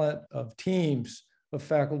talent of teams of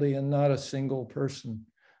faculty and not a single person.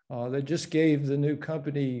 They just gave the new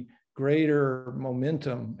company greater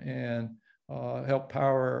momentum and help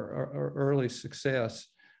power our early success.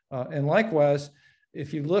 And likewise,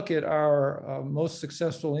 if you look at our most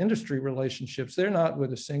successful industry relationships, they're not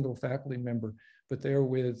with a single faculty member, but they're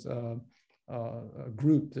with a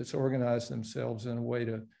group that's organized themselves in a way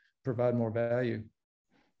to provide more value.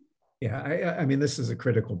 Yeah, I mean, this is a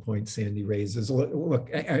critical point Sandy raises. Look,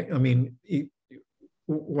 I mean,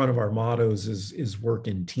 one of our mottos is work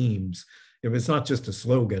in teams. If it's not just a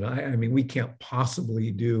slogan, I mean, we can't possibly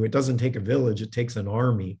do, it doesn't take a village, it takes an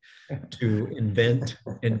army to invent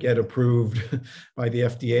and get approved by the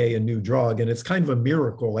FDA a new drug. And it's kind of a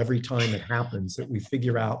miracle every time it happens that we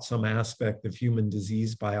figure out some aspect of human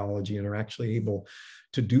disease biology and are actually able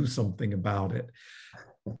to do something about it.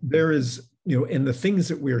 There is, and the things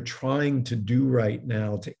that we're trying to do right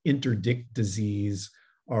now to interdict disease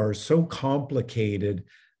are so complicated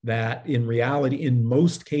that in reality, in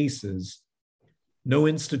most cases, no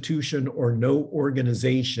institution or no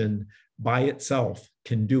organization by itself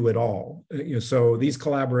can do it all. So these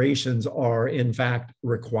collaborations are in fact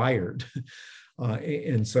required.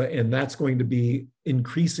 And that's going to be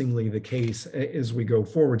increasingly the case as we go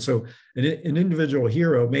forward. So an individual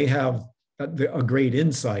hero may have a great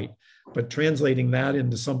insight, but translating that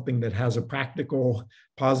into something that has a practical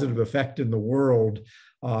positive effect in the world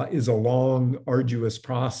is a long, arduous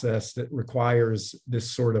process that requires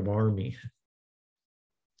this sort of army.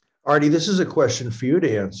 Arti, this is a question for you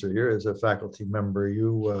to answer. You're as a faculty member,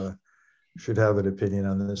 you should have an opinion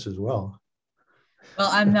on this as well. Well,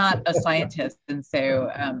 I'm not a scientist, and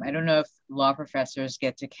so I don't know if law professors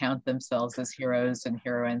get to count themselves as heroes and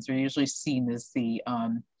heroines. They're usually seen as the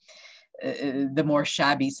more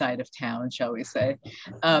shabby side of town, shall we say.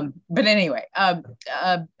 But anyway,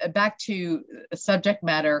 back to the subject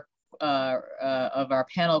matter of our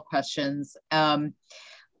panel questions. A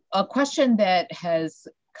question that has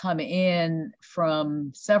come in from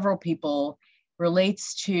several people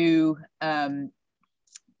relates to, one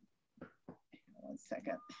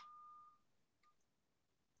second.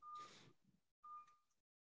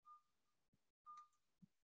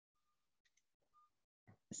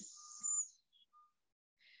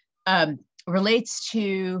 Relates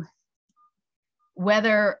to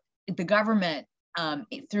whether the government,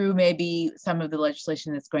 through maybe some of the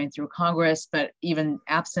legislation that's going through Congress, but even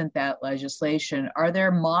absent that legislation, are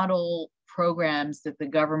there model programs that the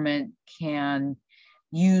government can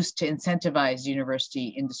use to incentivize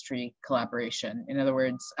university industry collaboration? In other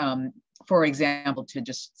words, for example, to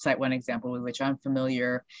just cite one example with which I'm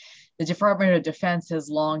familiar, the Department of Defense has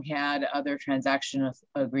long had other transaction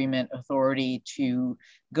agreement authority to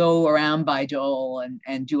go around by dole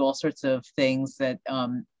and do all sorts of things that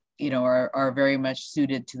are very much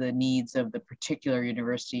suited to the needs of the particular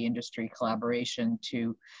university industry collaboration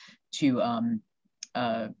to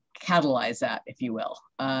catalyze that, if you will.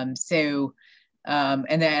 And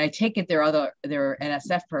then I take it there are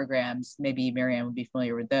NSF programs, maybe Maryann would be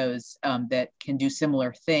familiar with those, that can do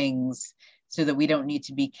similar things so that we don't need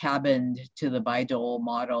to be cabined to the by-dole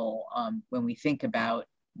model when we think about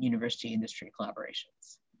university industry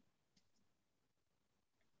collaborations.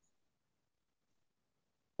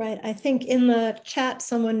 Right. I think in the chat,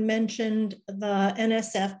 someone mentioned the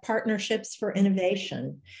NSF Partnerships for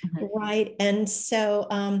Innovation, right? And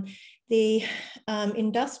so the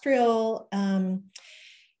industrial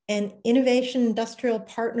and innovation industrial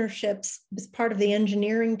partnerships as part of the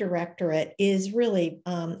engineering directorate is really,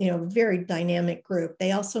 a very dynamic group.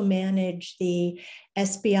 They also manage the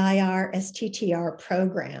SBIR, STTR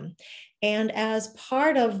program. And as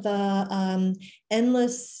part of the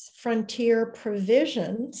endless frontier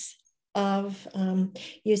provisions of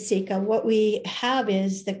USICA, what we have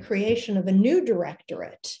is the creation of a new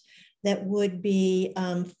directorate that would be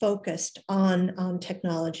focused on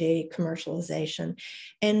technology commercialization.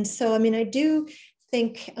 And so, I mean, I do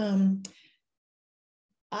think I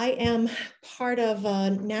am part of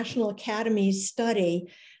a National Academy's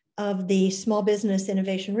study of the Small Business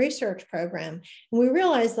Innovation Research Program. And we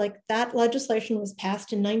realized that legislation was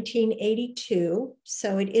passed in 1982.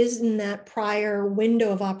 So it is in that prior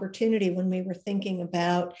window of opportunity when we were thinking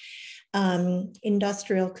about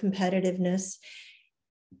industrial competitiveness.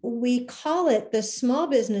 We call it the Small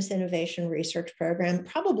Business Innovation Research Program.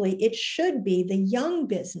 Probably it should be the Young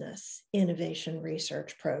Business Innovation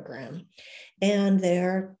Research Program. And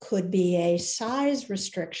there could be a size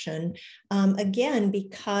restriction, again,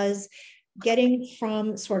 because getting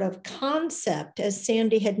from sort of concept, as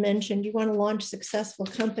Sandy had mentioned, you want to launch successful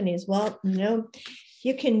companies. Well,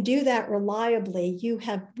 you can do that reliably. You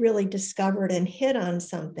have really discovered and hit on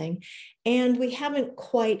something, and we haven't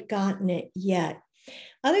quite gotten it yet.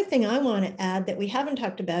 Other thing I want to add that we haven't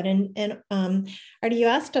talked about, Arti, you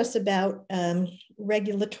asked us about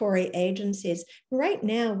regulatory agencies. Right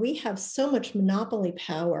now, we have so much monopoly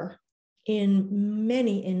power in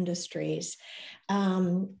many industries,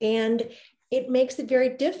 and it makes it very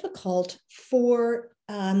difficult for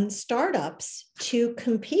startups to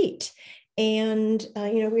compete. And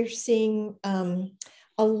we're seeing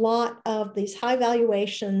a lot of these high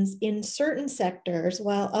valuations in certain sectors,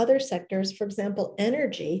 while other sectors, for example,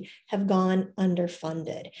 energy, have gone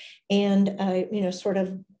underfunded. And sort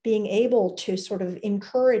of being able to sort of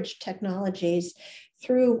encourage technologies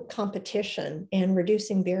through competition and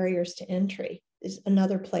reducing barriers to entry is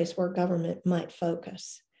another place where government might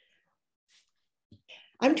focus.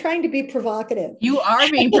 I'm trying to be provocative. You are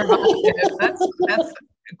being provocative. That's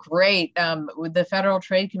great. The Federal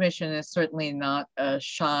Trade Commission is certainly not a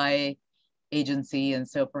shy agency, and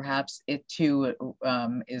so perhaps it too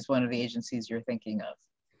is one of the agencies you're thinking of.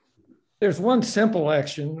 There's one simple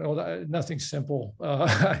action, well, nothing simple.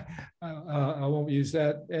 I won't use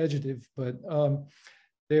that adjective, but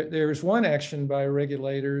there's one action by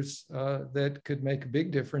regulators that could make a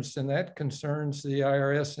big difference, and that concerns the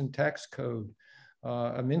IRS and tax code.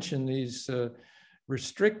 I mentioned these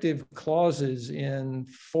restrictive clauses in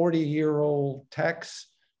 40-year-old tax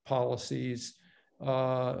policies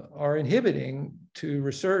are inhibiting to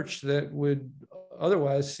research that would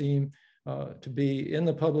otherwise seem to be in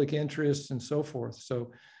the public interest and so forth.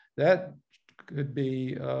 So that could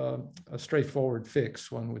be a straightforward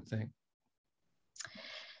fix, one would think.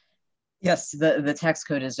 Yes, the tax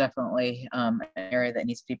code is definitely an area that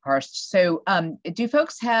needs to be parsed. So do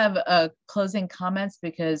folks have closing comments?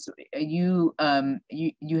 Because you have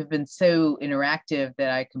been so interactive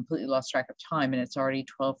that I completely lost track of time, and it's already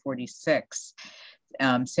 12:46.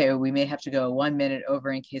 So we may have to go 1 minute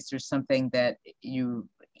over in case there's something that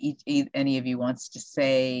any of you wants to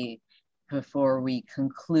say before we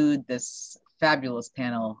conclude this fabulous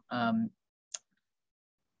panel.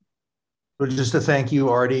 But just to thank you,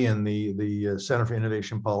 Arti, and the Center for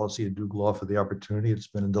Innovation Policy at Duke Law for the opportunity. It's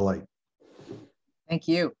been a delight. Thank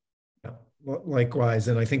you. Yeah, likewise,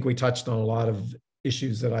 and I think we touched on a lot of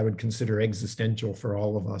issues that I would consider existential for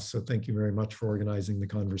all of us. So thank you very much for organizing the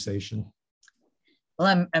conversation.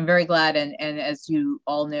 Well, I'm very glad, and as you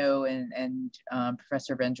all know, and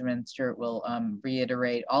Professor Benjamin Stewart will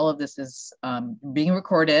reiterate, all of this is being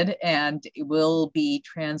recorded, and it will be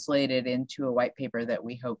translated into a white paper that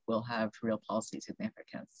we hope will have real policy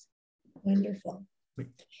significance. Wonderful.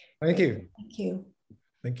 Thank you. Thank you.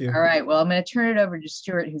 Thank you. All right, well, I'm going to turn it over to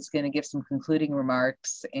Stewart, who's going to give some concluding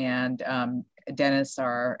remarks, and Dennis,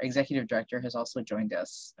 our executive director, has also joined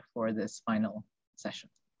us for this final session.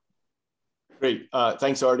 Great,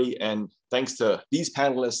 thanks Arti, and thanks to these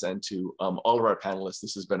panelists and to all of our panelists.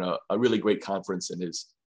 This has been a really great conference and has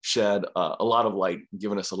shed a lot of light,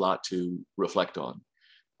 given us a lot to reflect on.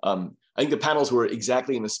 I think the panels were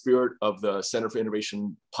exactly in the spirit of the Center for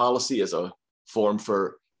Innovation Policy as a forum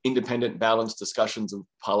for independent, balanced discussions of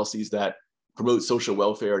policies that promote social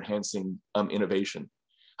welfare, enhancing innovation.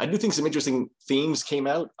 I do think some interesting themes came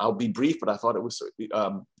out. I'll be brief, but I thought it was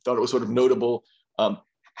sort of notable.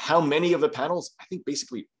 How many of the panels, I think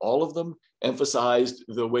basically all of them, emphasized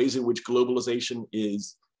the ways in which globalization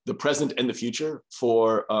is the present and the future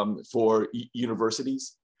for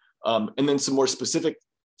universities. And then some more specific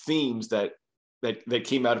themes that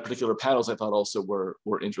came out of particular panels I thought also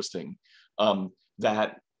were interesting.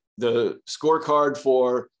 That the scorecard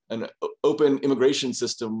for an open immigration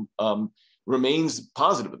system remains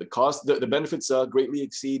positive. The benefits greatly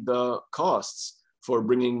exceed the costs for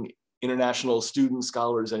bringing international students,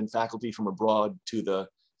 scholars, and faculty from abroad to the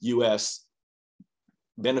US,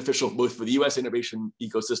 beneficial both for the US innovation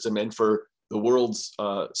ecosystem and for the world's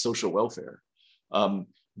social welfare.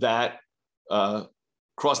 That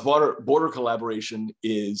cross-border collaboration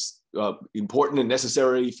is important and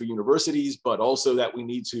necessary for universities, but also that we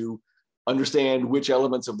need to understand which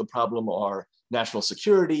elements of the problem are national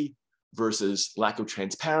security versus lack of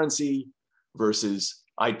transparency versus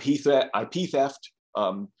IP theft,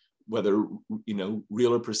 whether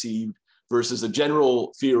real or perceived, versus a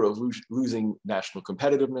general fear of losing national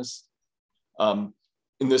competitiveness.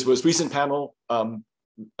 In this most recent panel,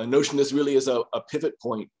 a notion this really is a pivot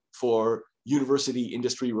point for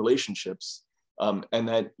university-industry relationships, and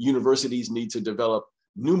that universities need to develop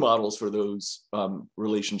new models for those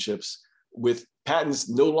relationships with patents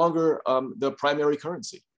no longer the primary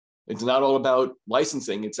currency. It's not all about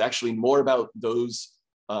licensing. It's actually more about those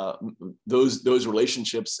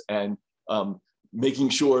relationships and making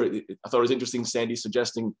sure. I thought it was interesting, Sandy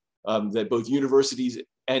suggesting that both universities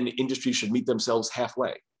and industry should meet themselves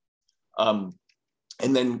halfway.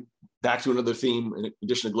 And then back to another theme, in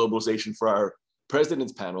addition to globalization for our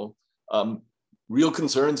president's panel, real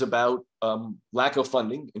concerns about lack of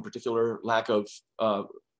funding, in particular, lack of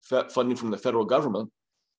funding from the federal government,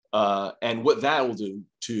 and what that will do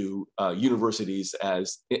to universities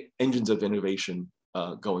as engines of innovation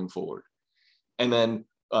going forward. And then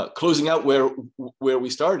closing out where we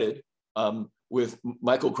started, with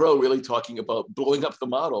Michael Crow really talking about blowing up the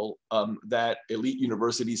model that elite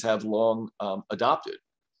universities have long adopted,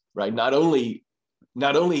 right? Not only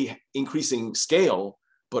increasing scale,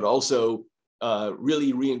 but also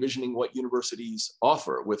really re-envisioning what universities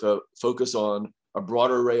offer with a focus on a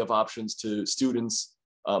broader array of options to students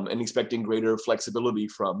and expecting greater flexibility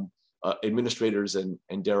from administrators and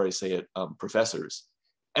dare I say it, professors.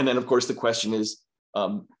 And then of course the question is,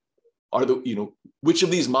 which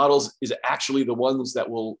of these models is actually the ones that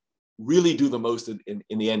will really do the most in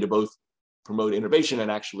the end to both promote innovation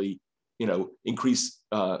and actually, increase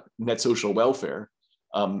net social welfare?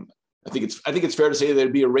 I think it's fair to say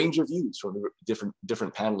there'd be a range of views from the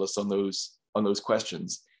different panelists on those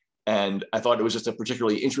questions. And I thought it was just a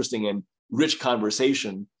particularly interesting and rich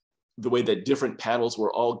conversation, the way that different panels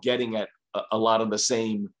were all getting at a lot of the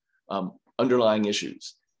same underlying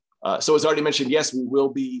issues. So as already mentioned, yes, we will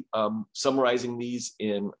be summarizing these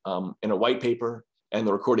in a white paper, and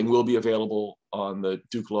the recording will be available on the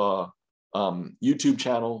Duke Law YouTube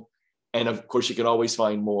channel. And of course, you can always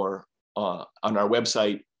find more on our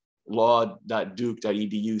website,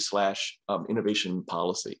 law.duke.edu/innovation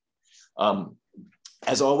policy.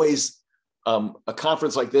 As always, a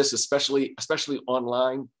conference like this, especially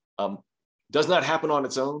online, does not happen on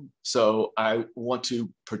its own. So I want to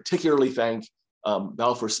particularly thank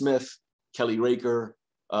Balfour Smith, Kelly Raker,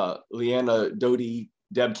 Leanna Doty,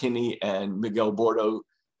 Deb Kinney, and Miguel Bordo.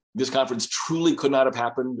 This conference truly could not have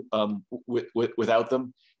happened without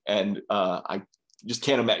them. And I just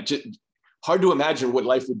can't imagine, hard to imagine what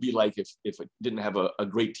life would be like if it didn't have a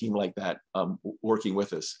great team like that working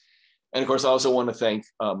with us. And of course, I also want to thank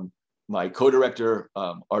my co-director,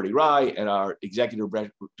 Arti Rai, and our executive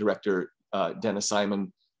director, Dennis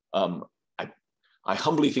Simon. I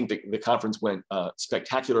humbly think that the conference went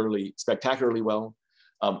spectacularly well.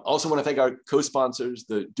 Also want to thank our co-sponsors,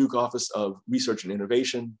 the Duke Office of Research and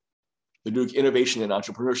Innovation, the Duke Innovation and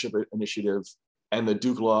Entrepreneurship Initiative, and the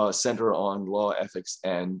Duke Law Center on Law, Ethics,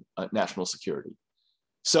 and National Security.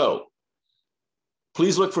 So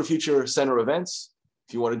please look for future center events.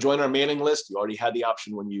 If you want to join our mailing list, you already had the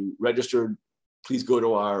option when you registered. Please go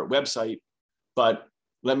to our website. But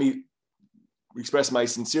let me express my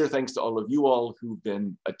sincere thanks to all of you all who've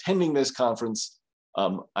been attending this conference.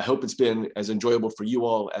 I hope it's been as enjoyable for you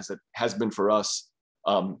all as it has been for us.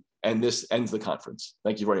 And this ends the conference.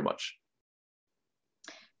 Thank you very much.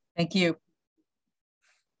 Thank you.